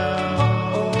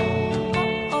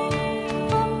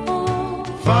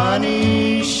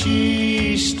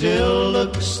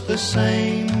 looks the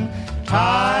same.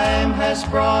 Time has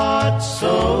brought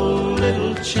so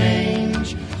little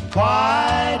change.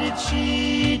 Why did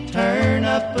she turn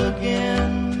up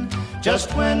again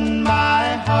just when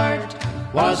my heart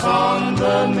was on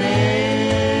the mend?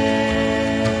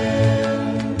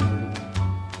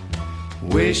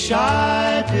 Wish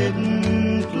I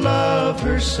didn't love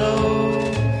her so.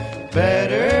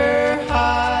 Better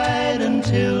hide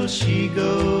until she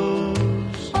goes.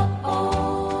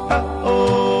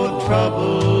 Uh-oh,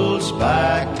 trouble's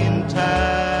back in town.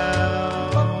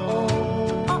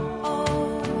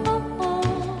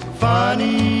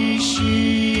 Funny,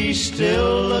 she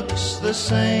still looks the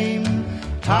same.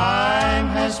 Time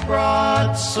has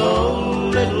brought so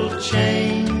little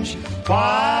change.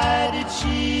 Why did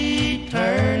she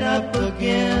turn up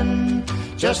again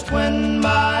just when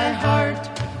my heart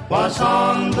was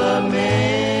on the mend?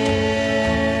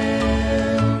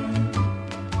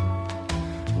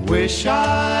 Wish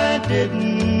I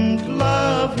didn't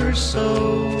love her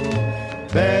so.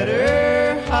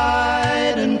 Better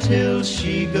hide until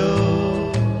she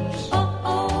goes.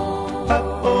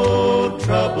 Uh-oh,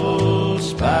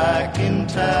 trouble's back in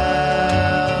town.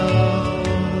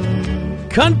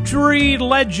 Country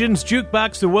Legends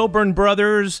Jukebox, the Wilburn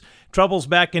Brothers, Trouble's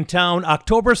Back in Town,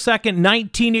 October 2nd,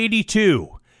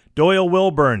 1982. Doyle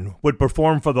Wilburn would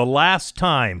perform for the last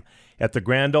time at the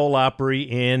Grand Ole Opry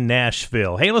in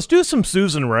Nashville. Hey, let's do some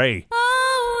Susan Rae.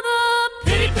 Oh, the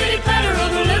pitty, pitty patter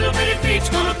of the little bitty feet's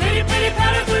gonna pitty, pitty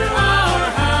patter through our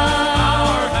house.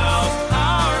 Our house,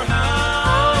 our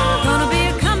house. Gonna be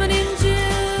a coming in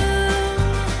June.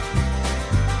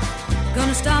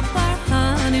 Gonna stop our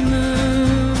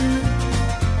honeymoon.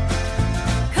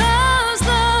 'Cause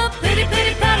the pitty,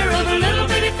 pitty patter of the little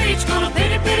bitty feet's gonna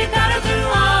pitty, pitty patter through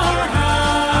our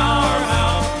house. Our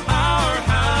house, our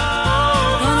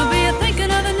house. Gonna be a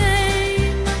thinking of a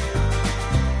name.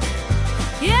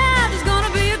 Yeah, there's gonna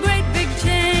be a great big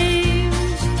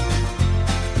change.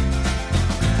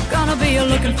 Gonna be a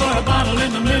looking for a bottle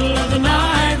in the middle of the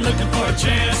night, looking for a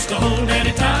chance to hold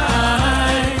Daddy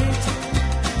tight.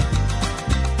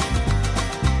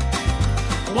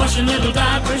 Washing little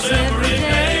diapers every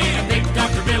day. A big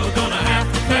Dr. Bill gonna have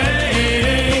to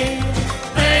pay.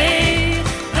 Pay,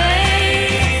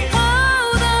 pay.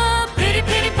 Oh, the pitty,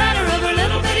 pitty patter of her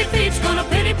little bitty feet's gonna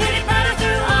pitty, pitty patter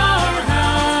through our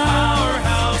house. Our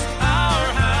house, our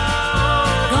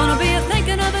house. Gonna be a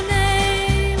thinking of a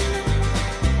name.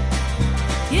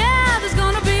 Yeah, there's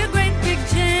gonna be a great big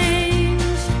change.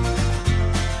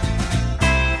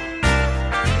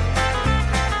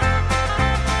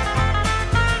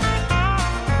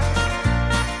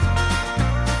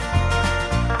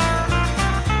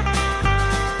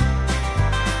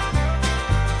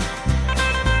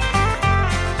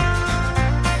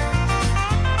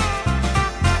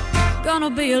 Gonna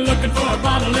be a looking for a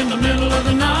bottle in the middle of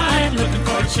the night, looking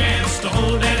for a chance to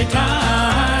hold Daddy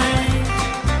tight.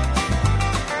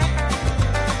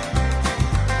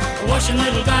 Washing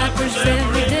little diapers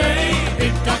every day.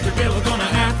 Big Dr. Bill gonna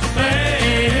have to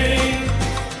pay.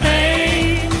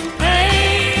 Pay,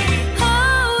 pay.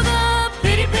 Oh, the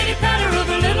pitty, pitty patter of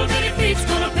her little bitty feet's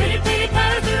gonna pitty, pitty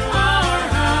patter through our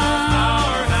house.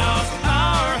 Our house,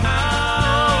 our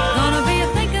house. Gonna be a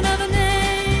thinking of a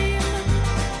name.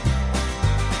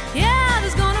 Yeah,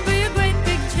 there's gonna be a great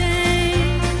big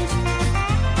change.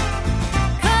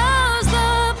 'Cause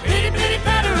the pitty, pitty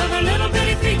patter of her little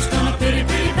bitty feet's gonna pitty,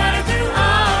 pitty patter through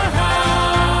our house.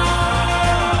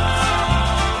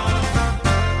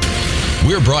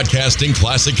 We're broadcasting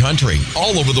classic country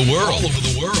all over the world. All over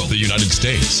the world. The United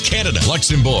States, Canada,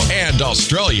 Luxembourg, and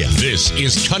Australia. This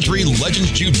is Country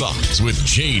Legends Jukebox with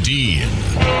JD.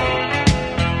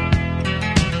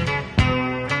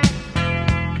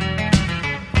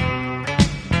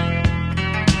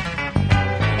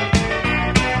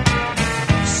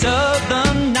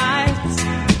 Southern nights.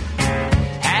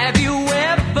 Have you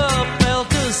ever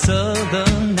felt a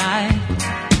southern night?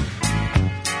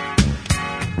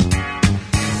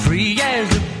 Free as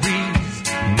a breeze,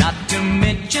 not to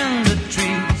mention the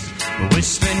trees,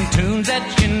 whistling tunes that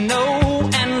you know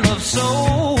and love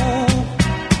so.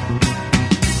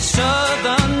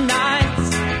 Southern nights,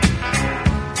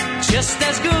 just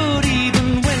as good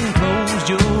even when closed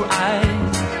your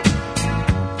eyes.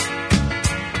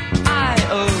 I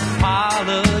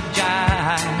apologize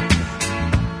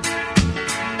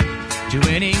to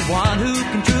anyone who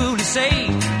can truly say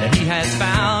that he has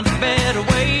found a better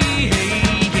way.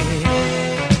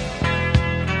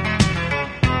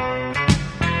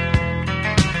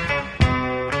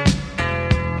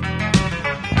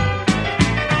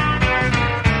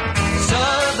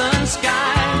 Southern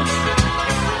skies,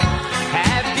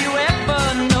 have you ever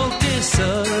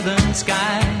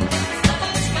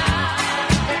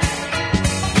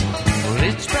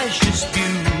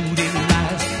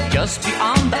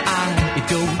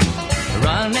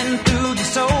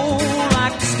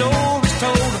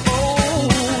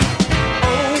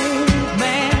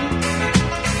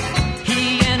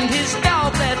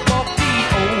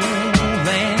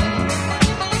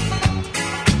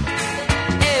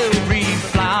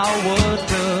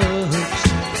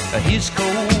his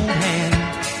cold hand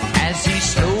as he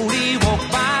slowly walked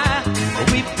by,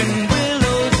 weeping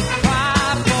willows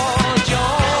cry for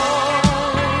joy.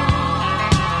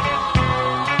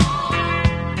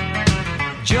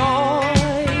 Joy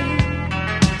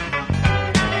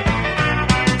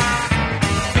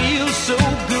feels so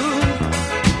good.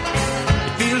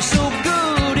 It feels so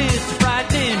good. It's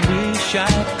frightening. Wish I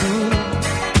could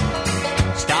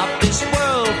stop this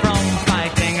world from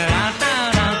fighting.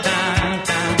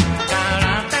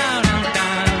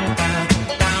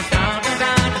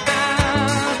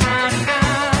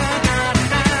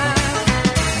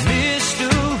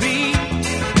 Mystery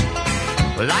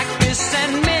like this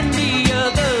and many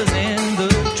others in the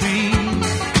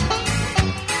trees,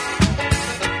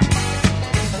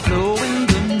 glow in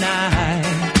the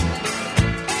night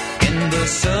in the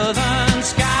southern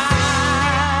sky.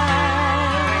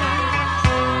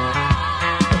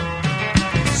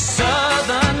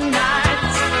 Southern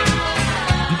nights,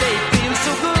 they feel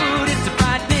so good. It's a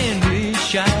frightening.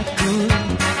 Wish I could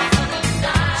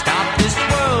stop this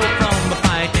world from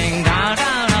fighting. Down,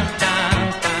 down, down,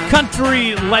 down.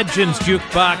 Country Legends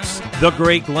Jukebox, the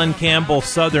great Glen Campbell,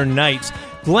 Southern Nights.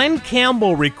 Glen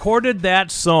Campbell recorded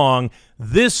that song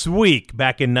this week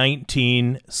back in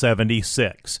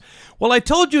 1976. Well, I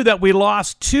told you that we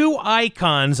lost two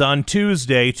icons on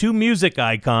Tuesday, two music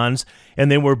icons, and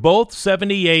they were both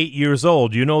 78 years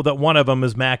old. You know that one of them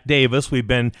is Mac Davis. We've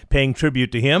been paying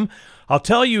tribute to him. I'll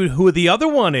tell you who the other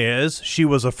one is. She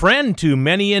was a friend to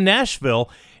many in Nashville,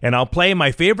 and I'll play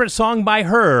my favorite song by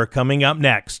her coming up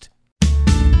next.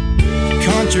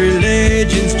 Country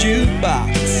Legends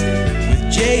Jukebox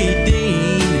with J.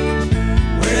 Dean,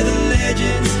 where the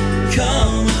legends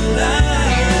come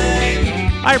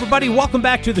alive. Hi, everybody. Welcome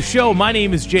back to the show. My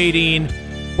name is J. Dean.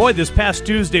 Boy, this past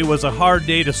Tuesday was a hard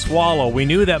day to swallow. We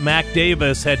knew that Mac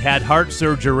Davis had had heart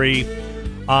surgery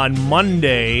on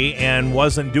Monday and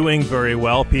wasn't doing very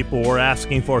well. People were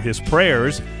asking for his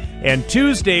prayers. And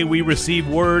Tuesday, we received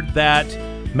word that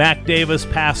Mac Davis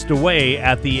passed away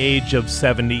at the age of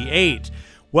 78.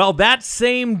 Well, that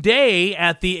same day,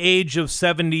 at the age of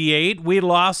 78, we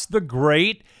lost the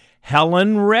great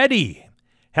Helen Reddy.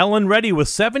 Helen Reddy was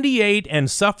 78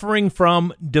 and suffering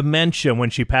from dementia when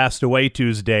she passed away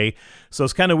Tuesday. So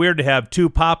it's kind of weird to have two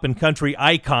pop and country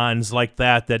icons like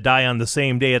that die on the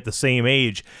same day at the same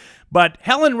age. But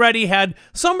Helen Reddy had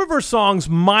some of her songs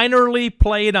minorly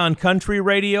played on country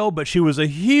radio, but she was a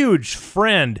huge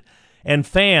friend and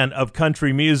fan of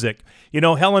country music. You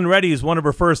know, Helen Reddy's one of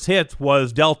her first hits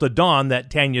was Delta Dawn that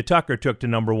Tanya Tucker took to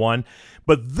number one.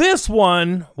 But this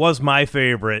one was my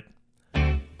favorite.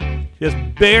 Just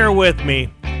bear with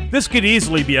me. This could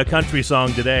easily be a country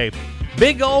song today.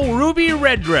 Big Ol' Ruby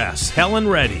Red Dress, Helen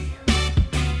Reddy.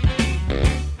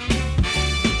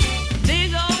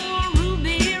 Big old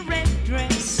ruby red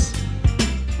dress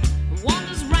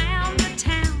wanders round the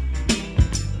town,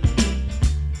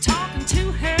 talking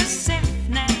to herself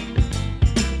now,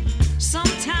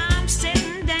 sometimes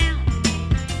sitting down.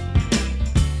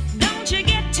 Don't you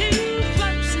get too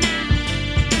close now,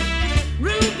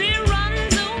 Ruby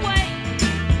runs away.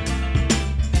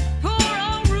 Poor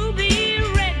old ruby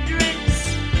red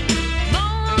dress,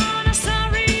 born on a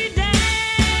sorry day.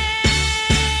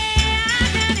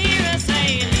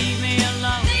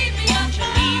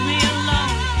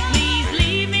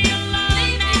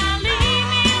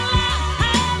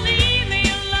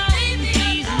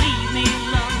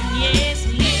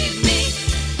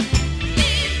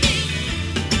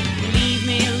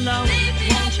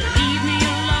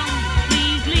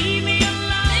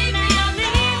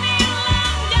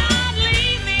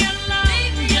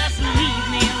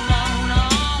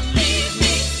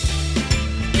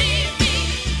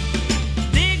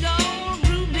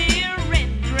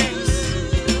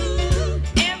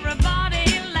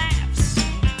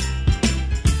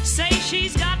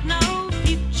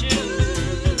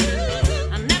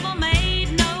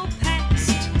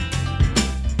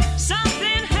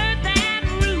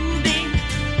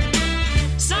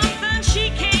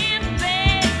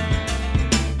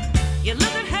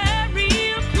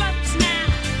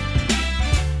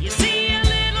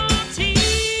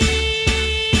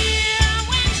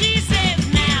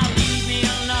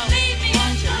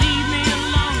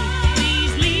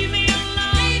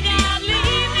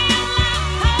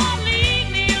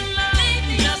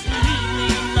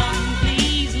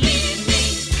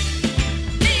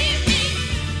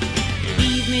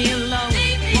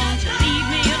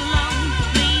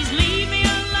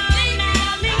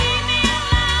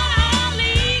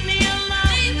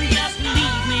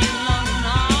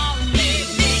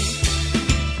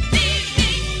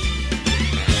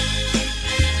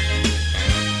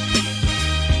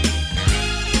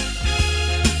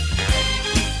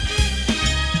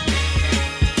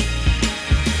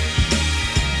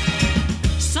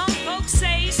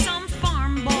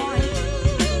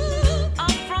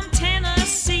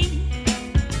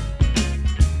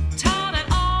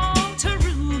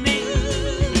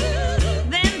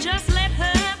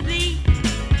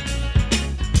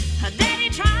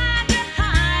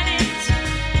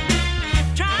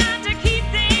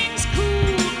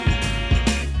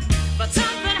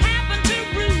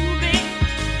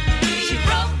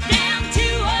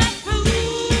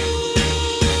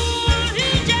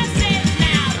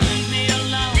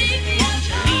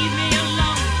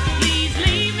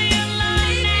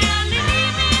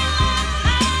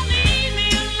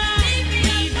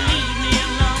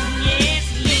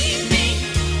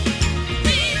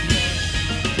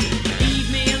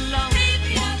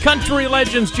 Country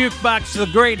Legends Jukebox, the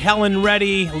great Helen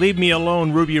Reddy, Leave Me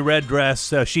Alone, Ruby Red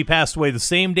Dress. She passed away the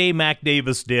same day Mac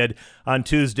Davis did on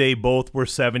Tuesday. Both were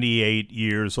 78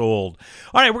 years old.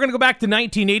 All right, we're going to go back to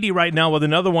 1980 right now with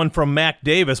another one from Mac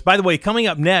Davis. By the way, coming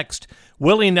up next,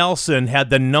 Willie Nelson had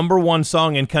the #1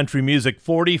 song in country music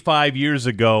 45 years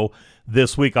ago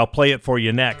this week. I'll play it for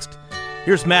you next.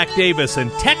 Here's Mac Davis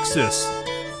and Texas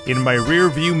in My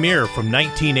Rearview Mirror from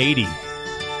 1980.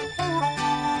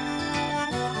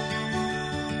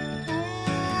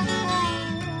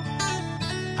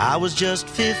 I was just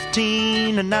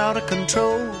 15 and out of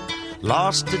control,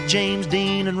 lost to James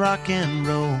Dean and rock and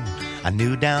roll. I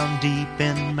knew down deep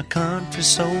in my country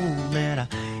soul that I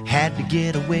had to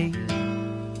get away.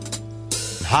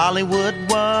 Hollywood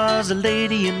was a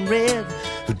lady in red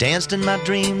who danced in my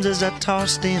dreams as I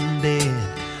tossed in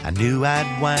bed. I knew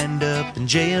I'd wind up in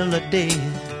jail or dead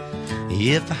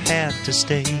if I had to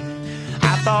stay.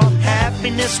 I thought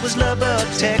happiness was Lubbock,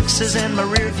 Texas, in my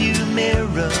rearview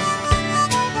mirror.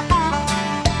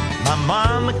 My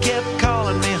mama kept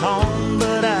calling me home,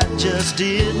 but I just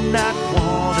did not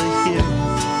want to hear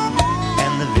her.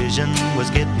 And the vision was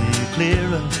getting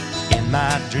clearer in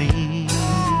my dreams.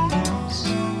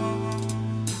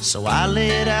 So I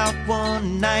lit out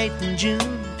one night in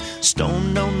June,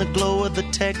 stoned on the glow of the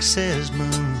Texas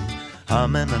moon,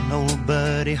 humming an old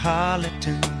Buddy Holly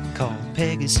tune called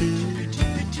Peggy Sue.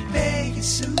 Peggy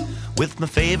Sue. With my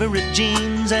favorite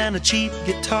jeans and a cheap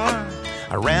guitar,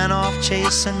 I ran off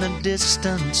chasing a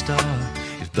distant star.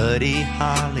 If Buddy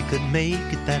Holly could make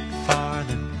it that far,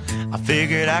 then I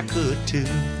figured I could too.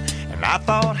 And I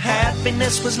thought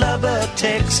happiness was Lubbock,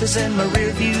 Texas, in my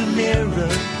rearview mirror.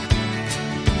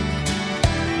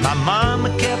 My mama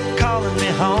kept calling me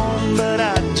home, but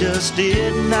I just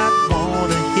did not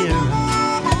want to hear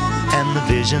her. And the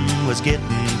vision was getting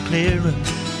clearer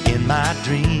in my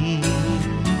dreams.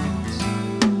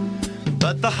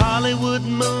 But the Hollywood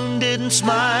moon didn't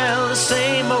smile the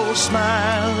same old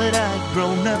smile that I'd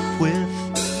grown up with.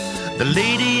 The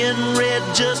lady in red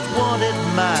just wanted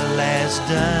my last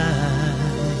dime.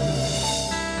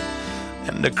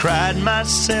 And I cried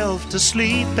myself to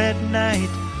sleep at night,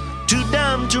 too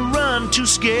dumb to run, too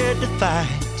scared to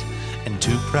fight, and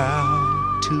too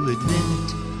proud to admit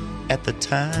it at the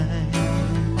time.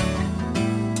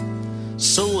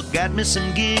 So I got me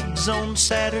some gigs on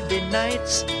Saturday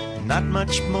nights, not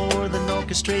much more than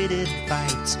orchestrated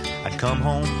fights. I'd come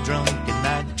home drunk and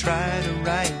I'd try to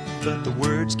write, but the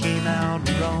words came out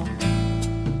wrong.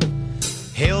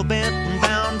 Hell-bent and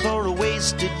bound for a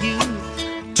wasted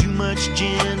youth, too much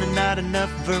gin and not enough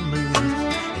vermouth,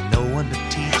 and no one to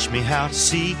teach me how to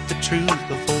seek the truth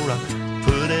before I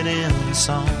put it in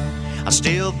song. I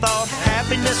still thought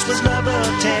happiness was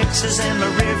Lubbock, Texas, in my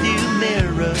rearview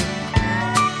mirror.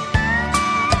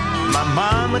 My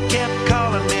mama kept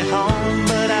calling me home,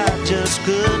 but I just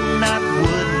could not,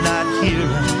 would not hear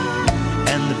her.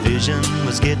 And the vision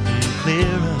was getting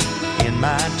clearer in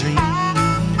my dreams.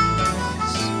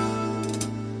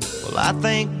 Well, I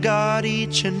thank God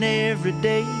each and every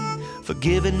day for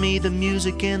giving me the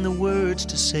music and the words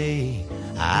to say.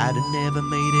 I'd have never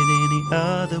made it any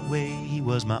other way. He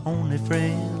was my only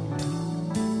friend.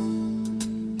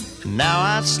 And now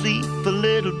I sleep a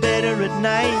little better at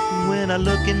night, and when I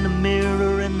look in the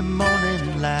mirror in the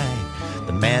morning light,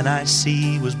 the man I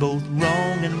see was both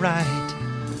wrong and right.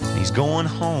 He's going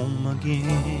home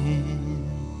again.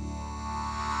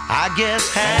 I guess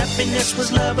happiness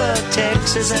was Lubbock,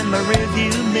 Texas, and my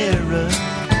rearview mirror.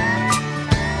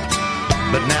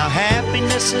 But now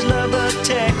happiness is Lubbock,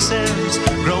 Texas,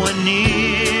 growing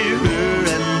nearer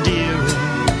and dearer,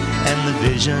 and the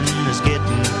vision is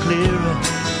getting clearer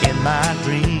in my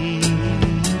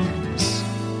dreams.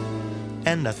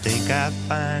 And I think I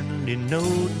finally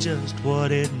know just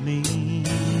what it means.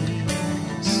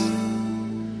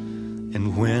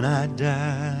 And when I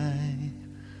die,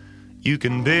 you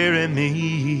can bury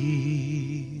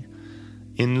me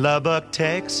in Lubbock,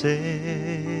 Texas,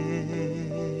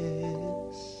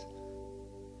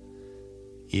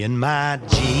 in my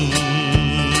jeans.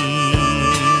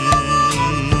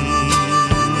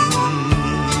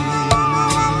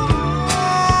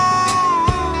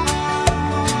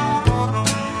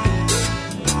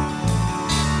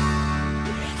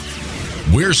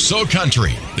 We're so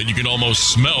country that you can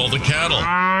almost smell the cattle.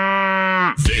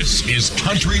 This is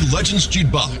Country Legends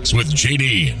Jukebox with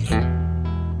J.D.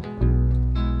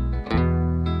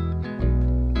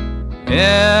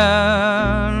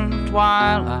 In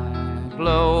twilight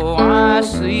glow I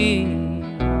see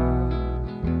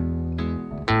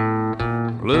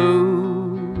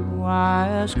blue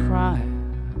eyes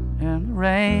crying in the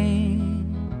rain.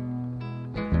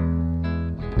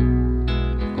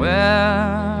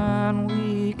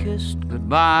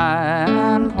 by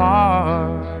and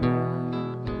parted,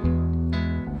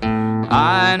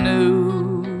 I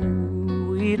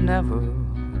knew we'd never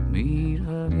meet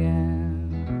again.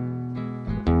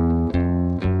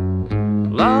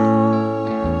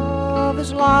 Love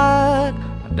is like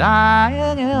a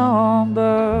dying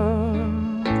ember,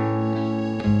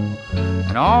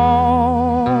 and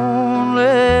only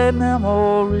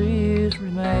memories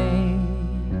remain.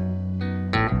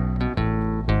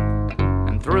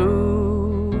 And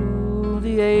through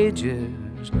the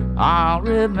ages I'll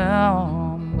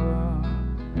remember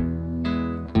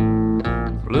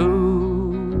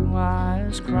blue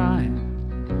eyes crying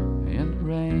in the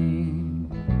rain.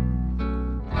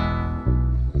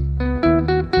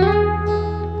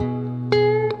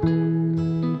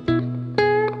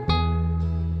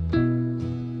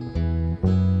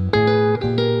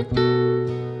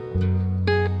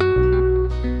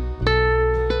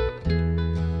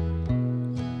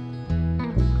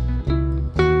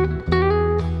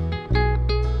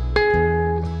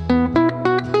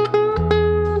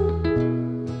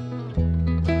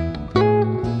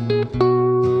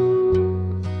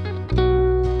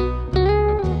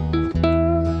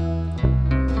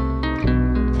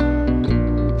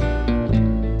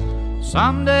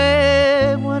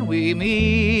 Someday when we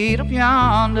meet up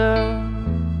yonder,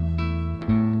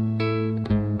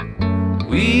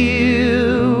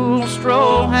 we'll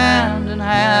stroll hand in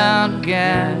hand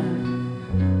again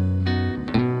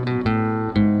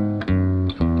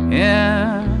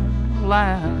in a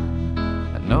land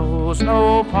that knows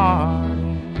no parting.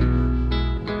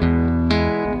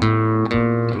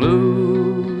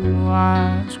 Blue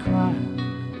eyes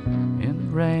crying in the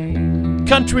rain.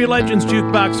 Country Legends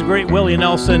Jukebox, the great Willie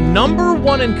Nelson, number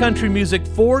one in country music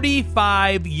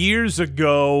 45 years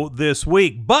ago this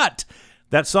week. But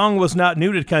that song was not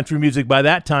new to country music by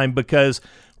that time because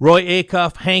Roy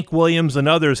Acuff, Hank Williams, and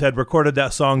others had recorded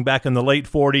that song back in the late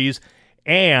 40s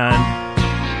and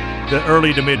the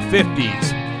early to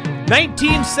mid-50s.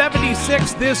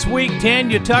 1976 this week,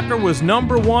 Tanya Tucker was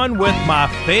number one with my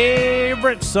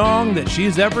favorite song that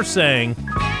she's ever sang,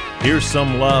 Here's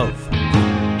Some Love.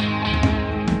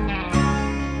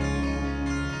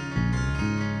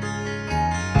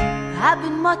 I've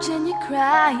been watching you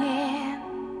crying.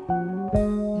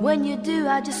 When you do,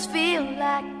 I just feel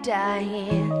like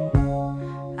dying.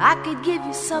 I could give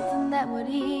you something that would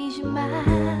ease your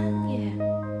mind, yeah.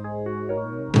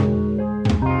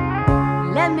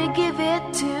 Let me give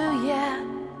it to you.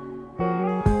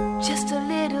 Just a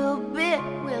little bit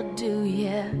will do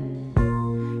ya.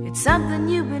 It's something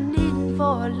you've been needing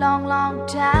for a long, long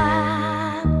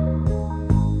time.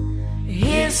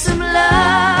 Here's some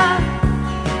love.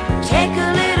 Take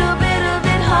a little bit of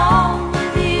it home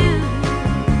with you.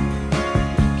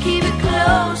 Keep it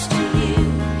close to you.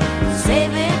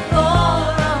 Save it for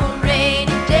a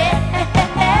rainy day.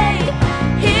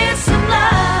 Here's some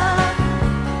love.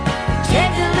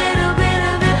 Take a little bit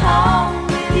of it home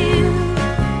with you.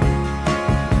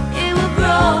 It will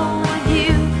grow with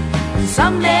you. And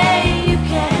someday you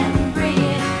can bring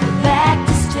it back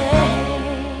to stay.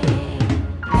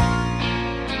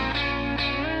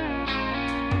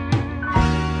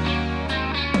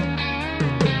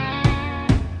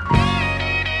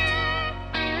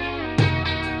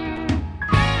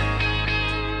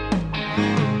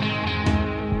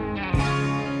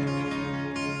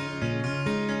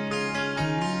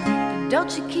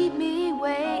 Don't you keep me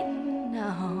waiting,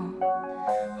 no.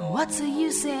 What's the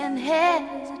use in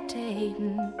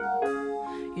hesitating?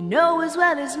 You know as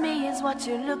well as me is what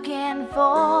you're looking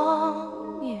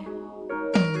for, yeah.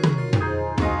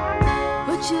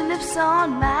 Put your lips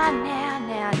on mine now,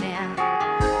 now, now.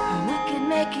 And we can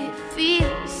make it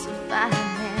feel so fine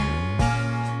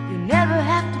now. You never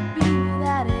have to be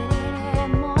without it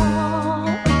anymore.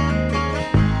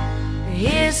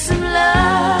 Here's some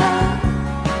love.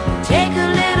 Take a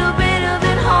little bit of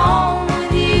it home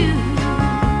with you.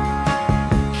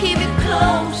 Keep it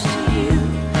close to you.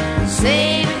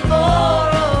 Save it for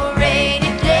a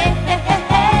rainy day.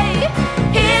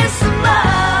 Here's some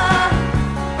love.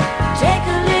 Take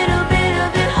a little bit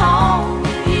of it home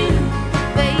with you,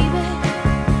 baby.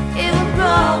 It will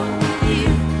grow with you.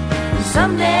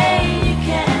 Someday you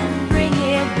can bring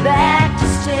it back to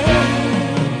stay.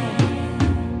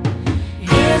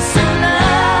 Here's some love.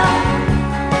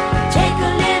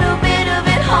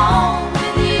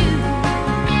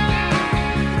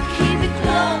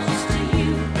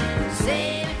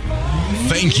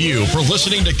 Thank you for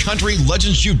listening to Country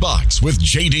Legends Jukebox with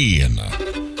JD.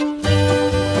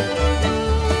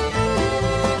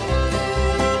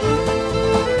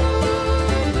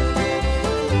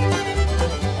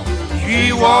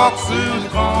 She walks through the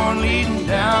corn leading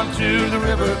down to the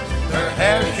river. Her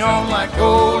hair shone like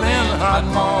gold in the hot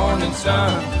morning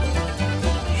sun.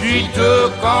 She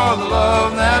took all the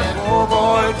love that a poor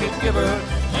boy could give her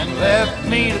and left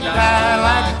me to die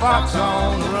like a fox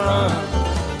on the run.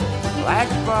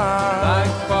 Like a fox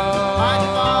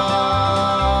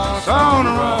on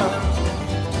the run.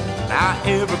 Now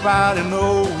everybody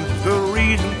knows the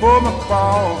reason for my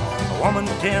fall. A woman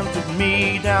tempted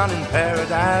me down in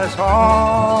Paradise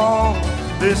Hall.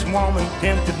 This woman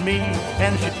tempted me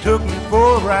and she took me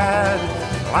for a ride.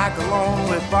 Like a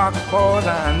lonely fox, boys,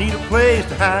 I need a place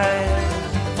to hide.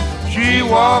 She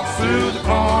walked through the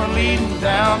corn leading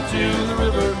down to the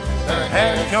river. Her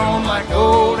hair shone like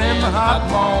gold in the hot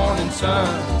morning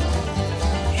sun.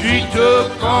 She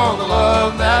took all the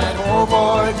love that a poor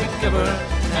boy could give her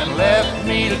and left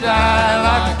me to die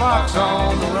like a fox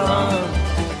on the run.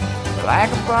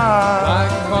 Like a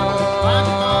fox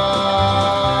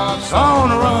on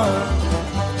the run.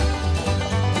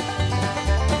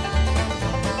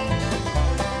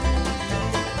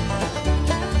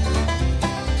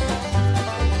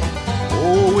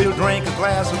 Oh, we'll drink a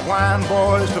glass of wine,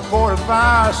 boys, to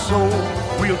fortify our soul.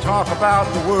 We'll talk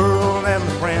about the world and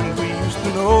the friends we used to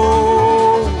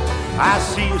know. I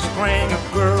see a string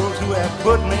of girls who have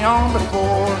put me on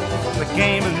before. The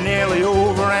game is nearly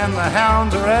over and the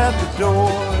hounds are at the door.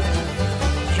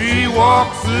 She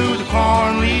walked through the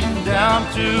corn leading down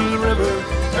to the river.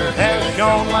 Her hair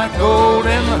shone like gold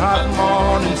in the hot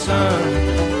morning sun.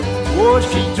 Oh,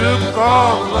 she took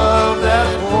all the love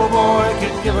that a poor boy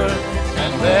could give her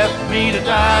and left me to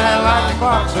die like a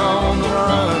fox on the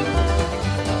run.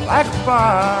 Like a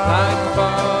fox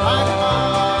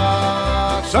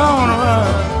on the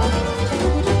run.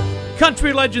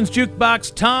 Country Legends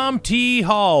Jukebox, Tom T.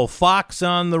 Hall, Fox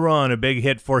on the Run, a big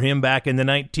hit for him back in the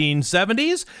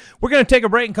 1970s. We're going to take a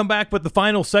break and come back with the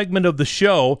final segment of the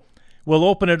show. We'll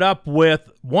open it up with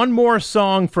one more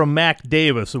song from Mac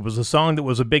Davis. It was a song that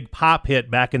was a big pop hit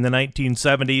back in the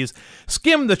 1970s.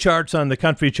 Skimmed the charts on the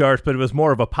country charts, but it was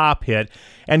more of a pop hit.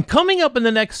 And coming up in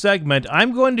the next segment,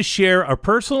 I'm going to share a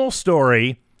personal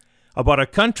story about a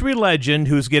country legend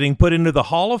who's getting put into the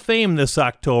Hall of Fame this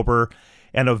October,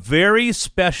 and a very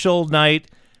special night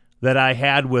that I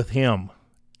had with him.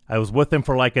 I was with him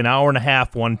for like an hour and a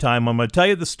half one time. I'm going to tell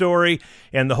you the story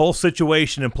and the whole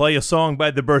situation and play a song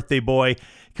by the birthday boy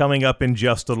coming up in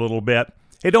just a little bit.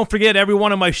 Hey, don't forget, every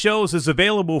one of my shows is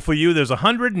available for you. There's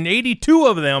 182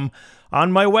 of them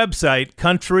on my website,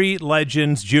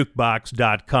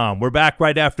 countrylegendsjukebox.com. We're back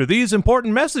right after these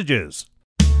important messages.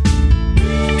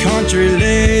 Country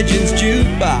Legends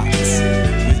Jukebox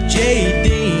with J.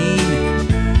 Dean,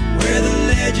 where the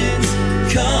legends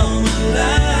come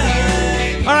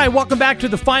alive. All right, welcome back to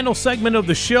the final segment of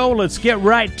the show. Let's get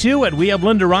right to it. We have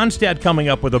Linda Ronstadt coming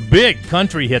up with a big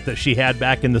country hit that she had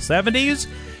back in the 70s.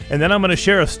 And then I'm going to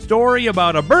share a story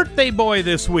about a birthday boy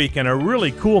this week and a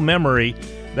really cool memory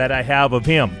that I have of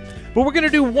him. But we're going to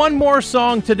do one more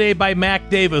song today by Mac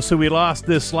Davis, who we lost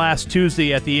this last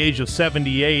Tuesday at the age of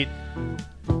 78.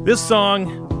 This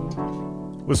song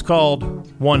was called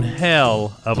One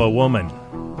Hell of a Woman.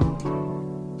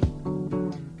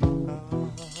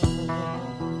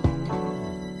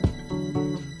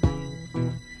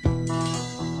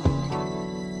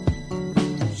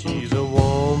 She's a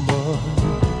woman,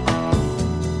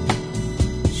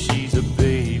 she's a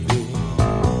baby,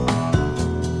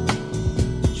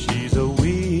 she's a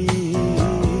witch,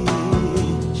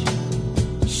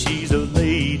 she's a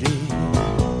lady.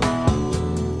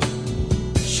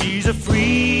 She's a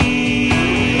free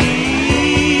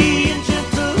and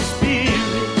gentle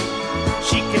spirit.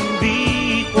 She can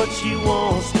be what she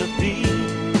wants to be.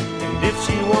 And if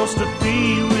she wants to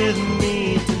be with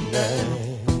me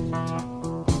tonight,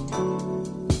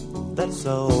 that's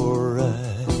alright.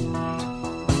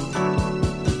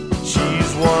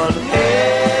 She's one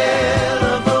hell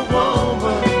of a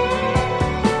woman,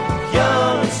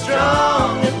 young and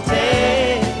strong and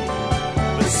tan,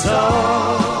 but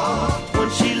soft when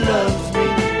she loves me,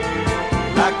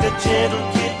 like a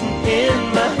gentle kitten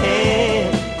in my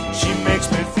hand. She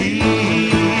makes me feel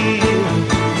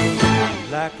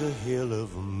like a hell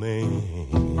of a man.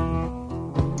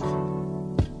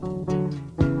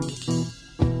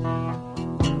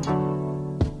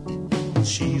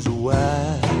 She's a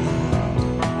wild,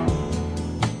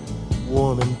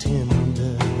 warm and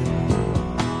tender.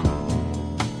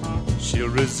 She'll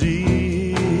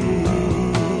resist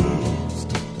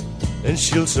and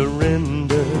she'll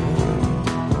surrender.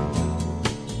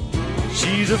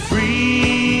 She's a free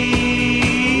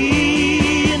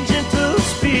and gentle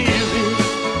spirit.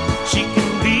 She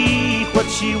can be what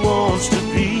she wants to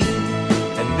be.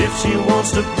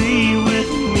 wants to be with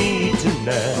me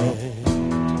tonight.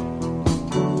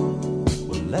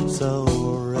 Well, that's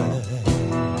alright.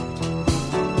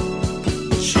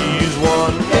 She's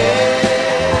one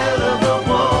hell of a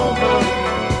woman,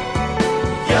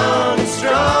 young and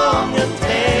strong and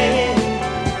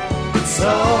tan, but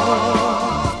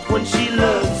soft when she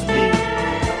loves me,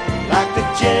 like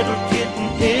a gentle kitten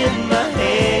in my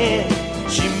hand.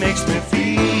 She makes me feel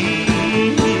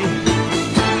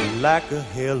like a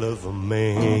hell of a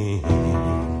man.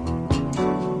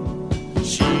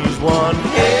 She's one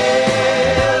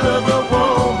hell of a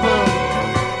woman,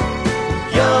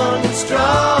 young and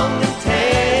strong and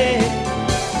tan,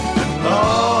 but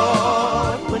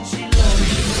Lord, when she loves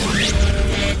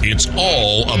me. It's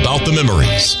all about the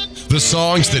memories. The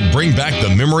songs that bring back the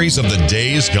memories of the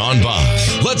days gone by.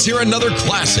 Let's hear another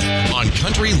classic on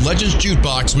Country Legends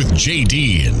Jukebox with J.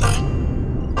 Dean.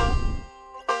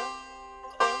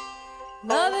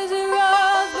 Love is a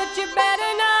rose, but you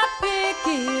better not pick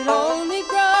it. Only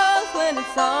grows when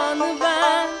it's on the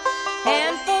vine.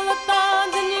 Handful of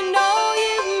thorns and you know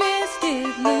you've missed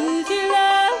it. Lose your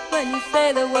love when you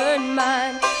say the word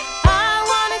mine. I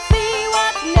wanna see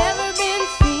what's never been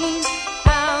seen.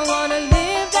 I wanna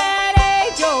live that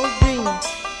age-old dream.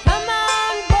 Come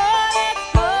on, boy, let's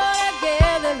go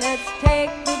together. Let's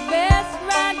take the best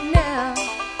right now.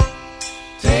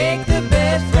 Take the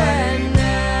best right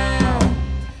now.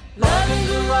 Love is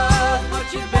a rose,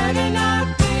 but you better not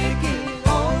pick it.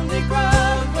 Only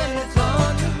grows when it's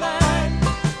on your mind.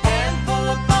 Handful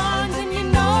of thorns and you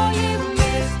know you've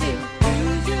missed it.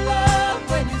 Lose your love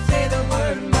when you say the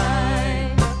word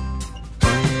mine.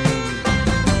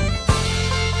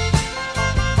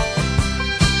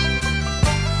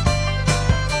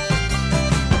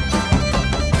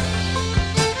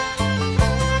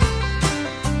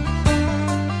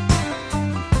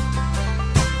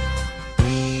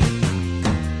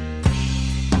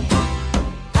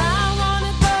 I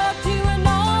wanna go to an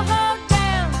old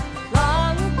hotel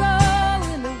long ago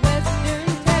in the western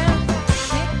town.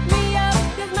 Pick me up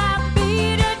 'cause my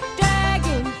feet are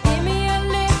dragging. Give me a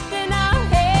lift and I'll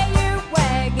hail your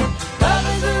wagon. Love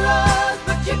is a rose,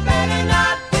 but you better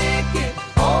not pick it.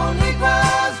 Only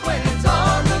grows when it's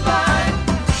on the vine.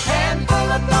 Handful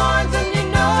of thorns and you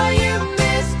know you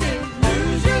missed it.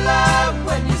 Lose your love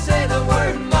when you say the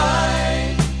word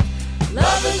mine.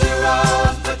 Love is a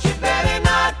rose, but you better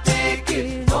not pick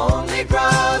it. Only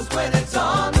grows when it's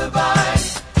on the vine.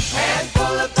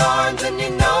 Handful of thorns and you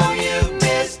know you've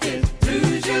missed it.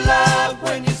 Lose your love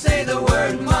when you say the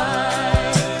word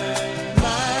mine.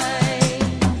 Mine.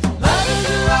 Love is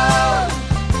a rose.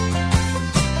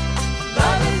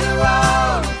 Love is a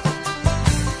rose.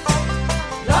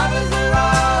 Love is a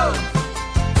rose.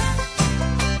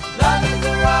 Love is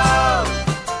a rose.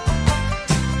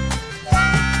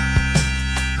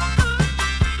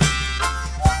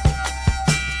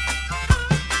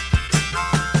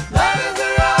 Love is a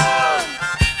rose.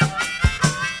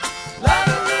 Love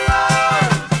is a rose.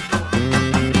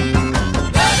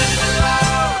 Love is a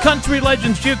rose. Country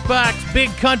Legends Jukebox, big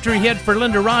country hit for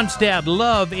Linda Ronstadt.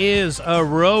 Love is a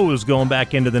Rose, going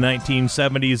back into the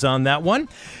 1970s on that one.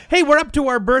 Hey, we're up to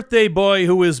our birthday boy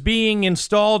who is being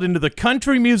installed into the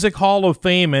Country Music Hall of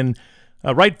Fame, and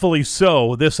rightfully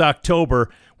so, this October.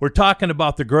 We're talking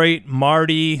about the great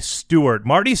Marty Stuart.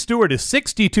 Marty Stuart is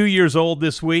 62 years old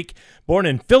this week, born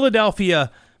in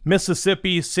Philadelphia,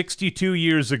 Mississippi, 62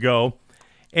 years ago.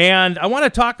 And I want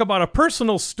to talk about a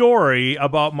personal story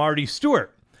about Marty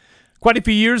Stuart. Quite a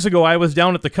few years ago, I was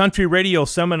down at the Country Radio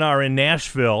Seminar in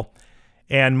Nashville,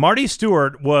 and Marty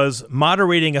Stuart was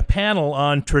moderating a panel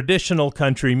on traditional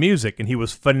country music, and he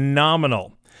was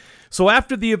phenomenal. So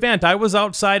after the event, I was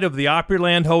outside of the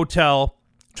Opryland Hotel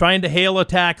trying to hail a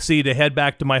taxi to head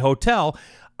back to my hotel.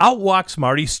 Out walks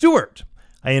Marty Stuart.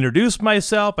 I introduce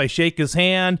myself, I shake his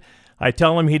hand, I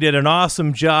tell him he did an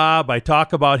awesome job, I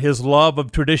talk about his love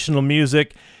of traditional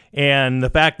music and the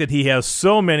fact that he has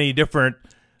so many different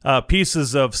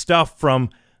pieces of stuff from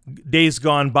days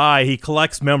gone by. He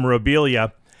collects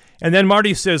memorabilia. And then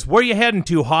Marty says, "Where you heading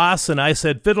to, Hoss?" And I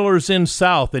said, "Fiddler's Inn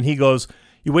South." And he goes,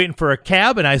 "You waiting for a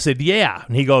cab?" And I said, "Yeah."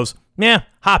 And he goes, "Nah,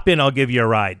 hop in, I'll give you a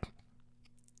ride."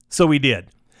 So we did.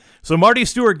 So Marty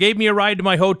Stuart gave me a ride to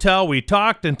my hotel. We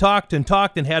talked and talked and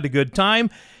talked and had a good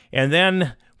time. And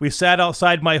then we sat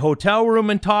outside my hotel room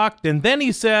and talked. And then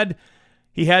he said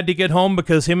he had to get home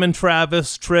because him and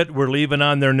Travis Tritt were leaving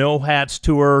on their No Hats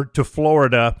tour to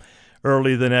Florida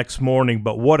early the next morning.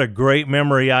 But what a great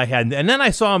memory I had. And then I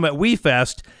saw him at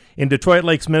WeFest in Detroit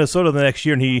Lakes, Minnesota the next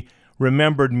year, and he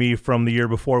remembered me from the year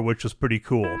before, which was pretty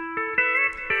cool.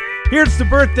 Here's the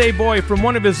Birthday Boy from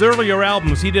one of his earlier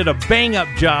albums. He did a bang-up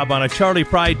job on a Charlie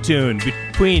Pride tune,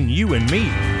 Between You and Me.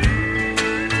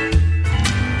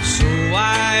 So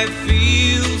I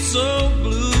feel so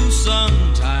blue,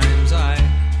 sometimes I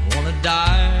wanna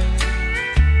die.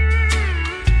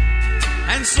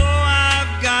 And so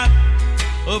I've got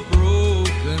a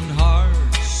broken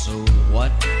heart, so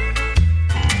what?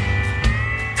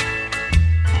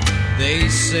 They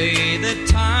say that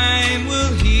time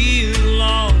will heal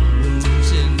all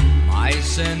wounds in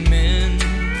mice and men,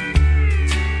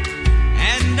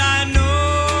 and I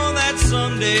know that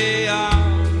someday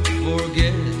I'll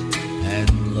forget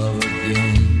and love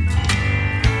again.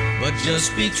 But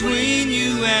just between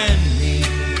you and me,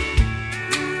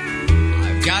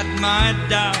 I've got my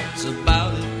doubts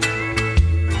about it.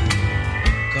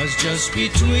 'Cause just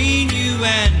between you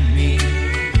and me,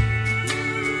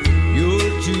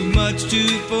 you're too much to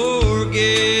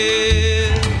forget.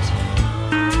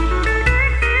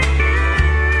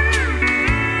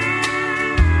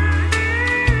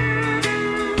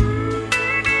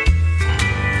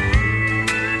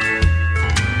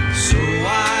 So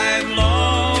I've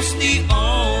lost the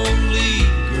only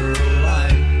girl I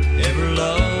ever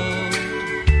loved,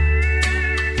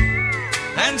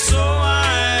 and so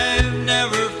I've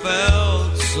never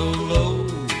felt so low,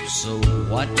 so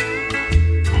what?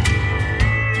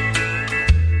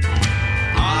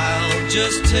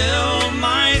 Just tell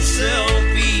myself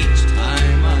each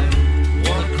time I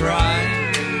wanna cry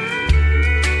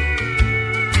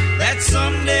that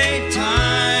someday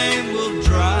time will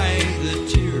dry the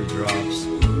teardrops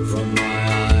from my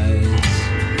eyes.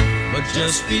 But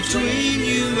just between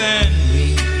you and me,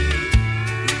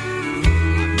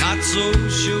 I'm not so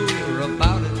sure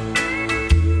about it.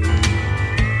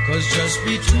 'Cause just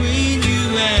between you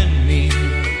and me,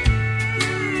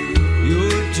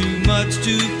 you're too much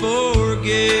to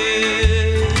forget.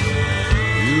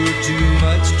 You're too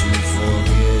much to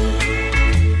forget.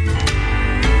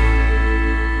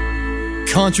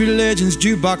 Country Legends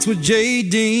Jukebox with J.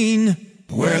 Dean,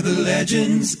 where the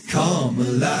legends come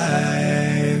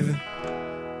alive.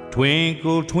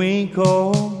 Twinkle,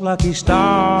 twinkle, lucky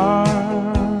star,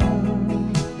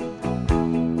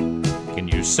 can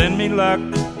you send me luck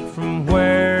from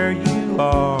where you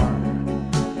are?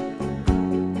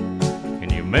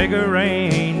 Make a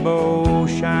rainbow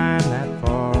shine that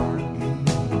far.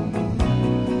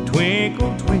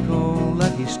 Twinkle, twinkle,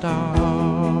 lucky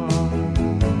star,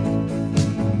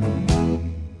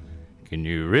 can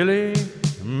you really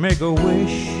make a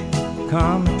wish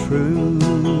come true?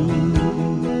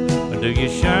 Or do you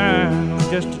shine on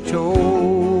just a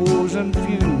chosen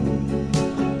few?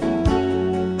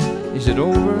 Is it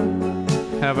over?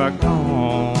 Have I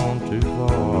gone too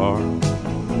far?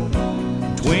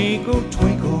 Twinkle,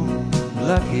 twinkle,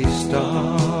 lucky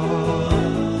star.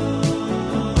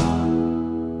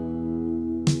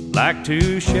 Like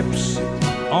two ships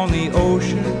on the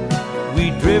ocean,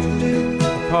 we drifted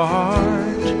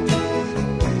apart,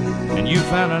 and you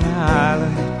found an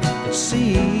island at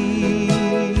sea.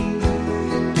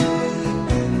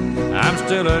 I'm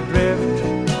still adrift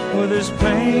with this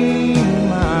pain in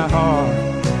my heart.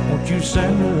 Won't you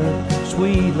send her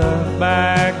sweet love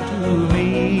back to me?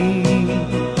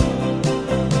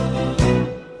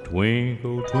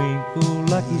 Twinkle, twinkle,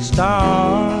 lucky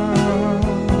star,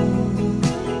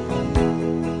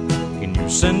 can you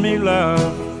send me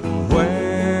love from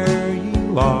where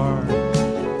you are?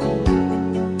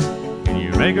 Can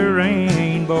you make a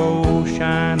rainbow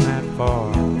shine that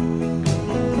far?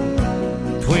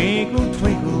 Twinkle,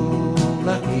 twinkle,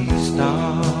 lucky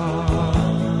star.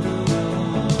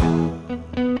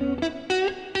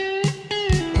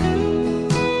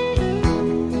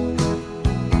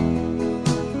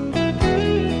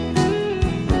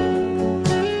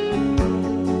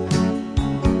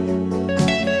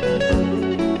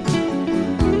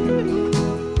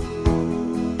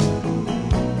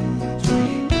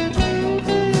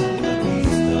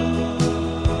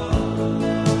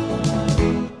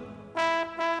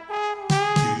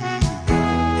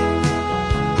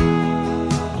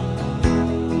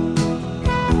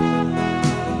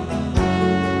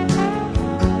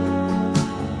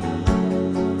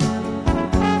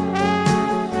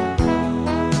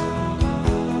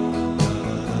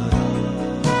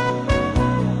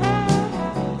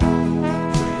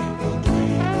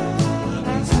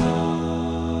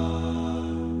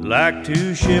 Like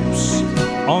two ships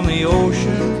on the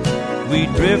ocean, we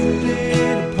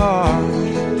drifted apart,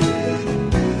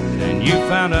 and you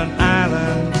found an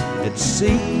island at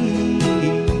sea.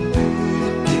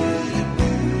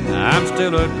 I'm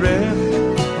still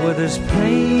adrift with this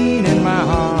pain in my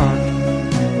heart.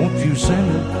 Won't Won't you send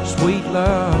a sweet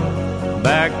love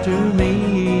back to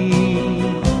me?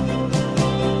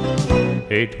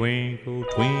 Hey, twinkle,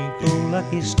 twinkle,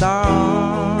 lucky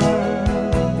star,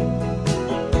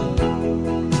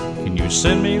 can you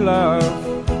send me love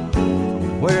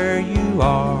from where you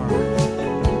are?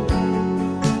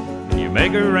 Can you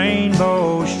make a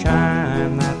rainbow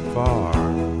shine that far?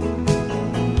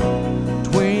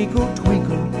 Twinkle,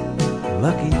 twinkle,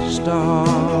 lucky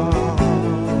star.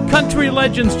 Country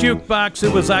Legends Jukebox.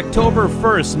 It was October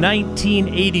 1st,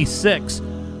 1986.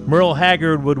 Merle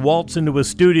Haggard would waltz into a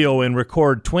studio and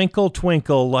record Twinkle,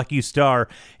 Twinkle, Lucky Star,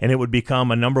 and it would become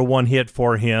a #1 hit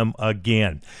for him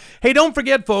again. Hey, don't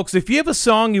forget, folks, if you have a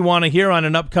song you want to hear on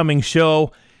an upcoming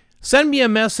show, send me a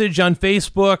message on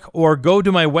Facebook or go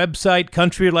to my website,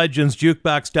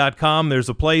 countrylegendsjukebox.com. There's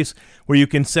a place where you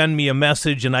can send me a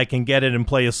message and I can get it and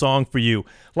play a song for you.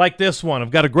 Like this one.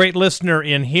 I've got a great listener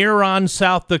in Huron,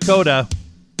 South Dakota.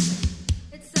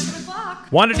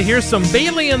 Wanted to hear some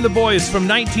Bailey and the Boys from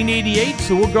 1988,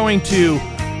 so we're going to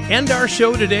end our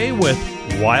show today with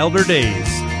Wilder Days.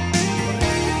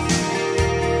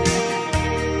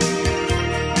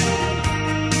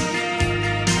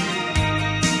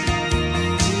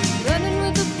 Running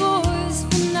with the boys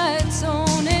for nights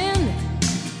on end,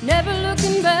 never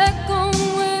looking back on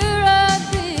where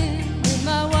I've been in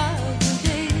my wilder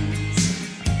days.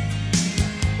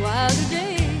 Wilder days.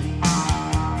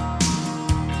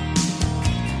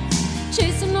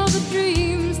 Chasing all the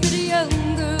dreams that a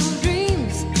young girl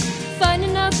dreams,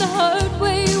 finding out the hard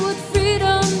way what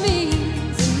freedom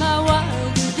means in my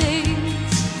wilder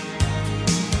days.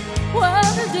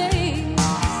 Wilder days.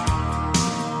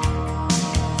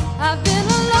 I've been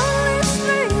a lonely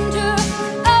stranger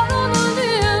out on a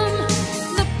limb,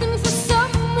 looking for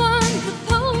someone to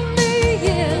pull me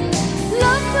in.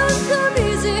 Love don't come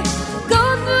easy,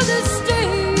 going through this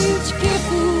stage.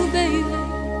 Careful, baby,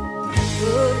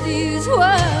 of these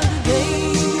wilder days.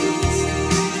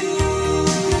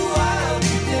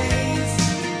 Wilder days.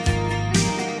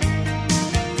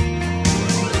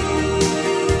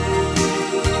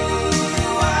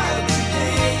 Wilder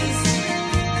days.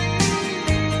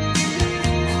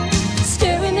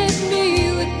 Staring at me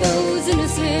with those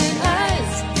innocent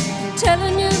eyes,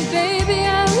 telling you, baby,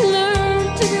 I've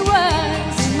learned to be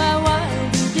wise in my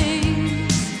wilder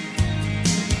days.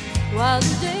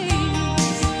 Wilder days.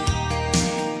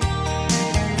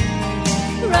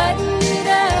 Writing it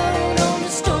out on the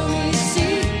stormy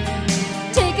sea,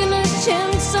 taking a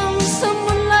chance on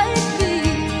someone like me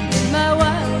in my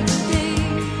wilder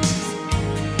days.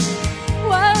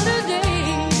 Wilder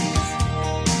days.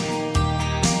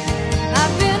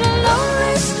 I've been a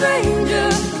lonely stranger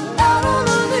out on a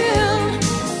limb,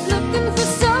 looking for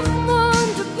someone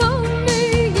to pull me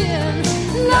in.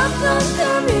 Love don't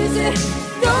come easy,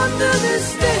 going through this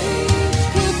stage.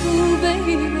 Careful,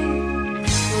 baby,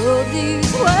 of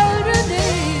these wilder days.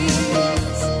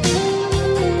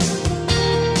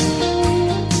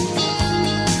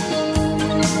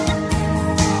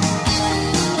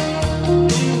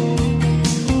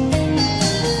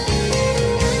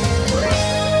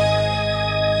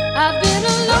 I've been a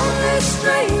lonely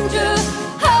stranger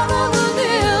out on a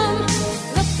limb,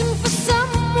 looking for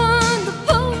someone to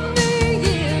pull me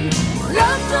in.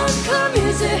 Love don't come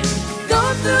easy,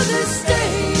 going through this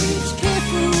stage.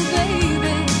 Careful,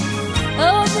 baby,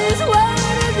 of these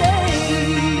wilder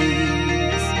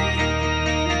days. Wilder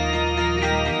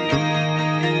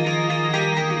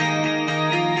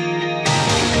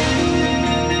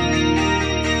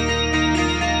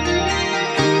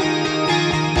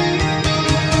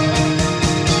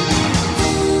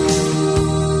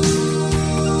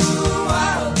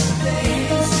days. Wilder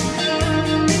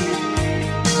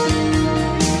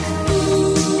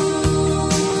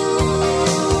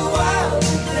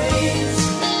days.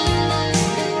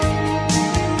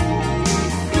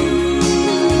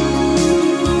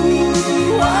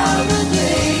 Wilder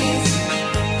days.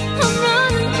 I'm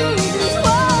running through these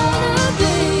wilder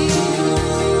days.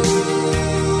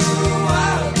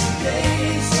 Wilder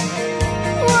days.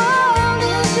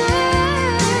 Wilder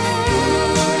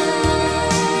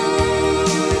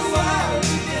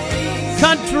days.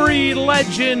 Country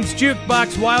Legends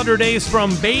Jukebox, Wilder Days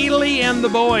from Bailey and the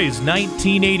Boys,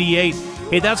 1988.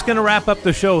 Hey, that's going to wrap up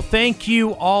the show. Thank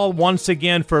you all once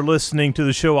again for listening to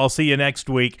the show. I'll see you next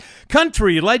week.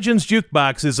 Country Legends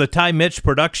Jukebox is a Ty Mitch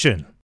production.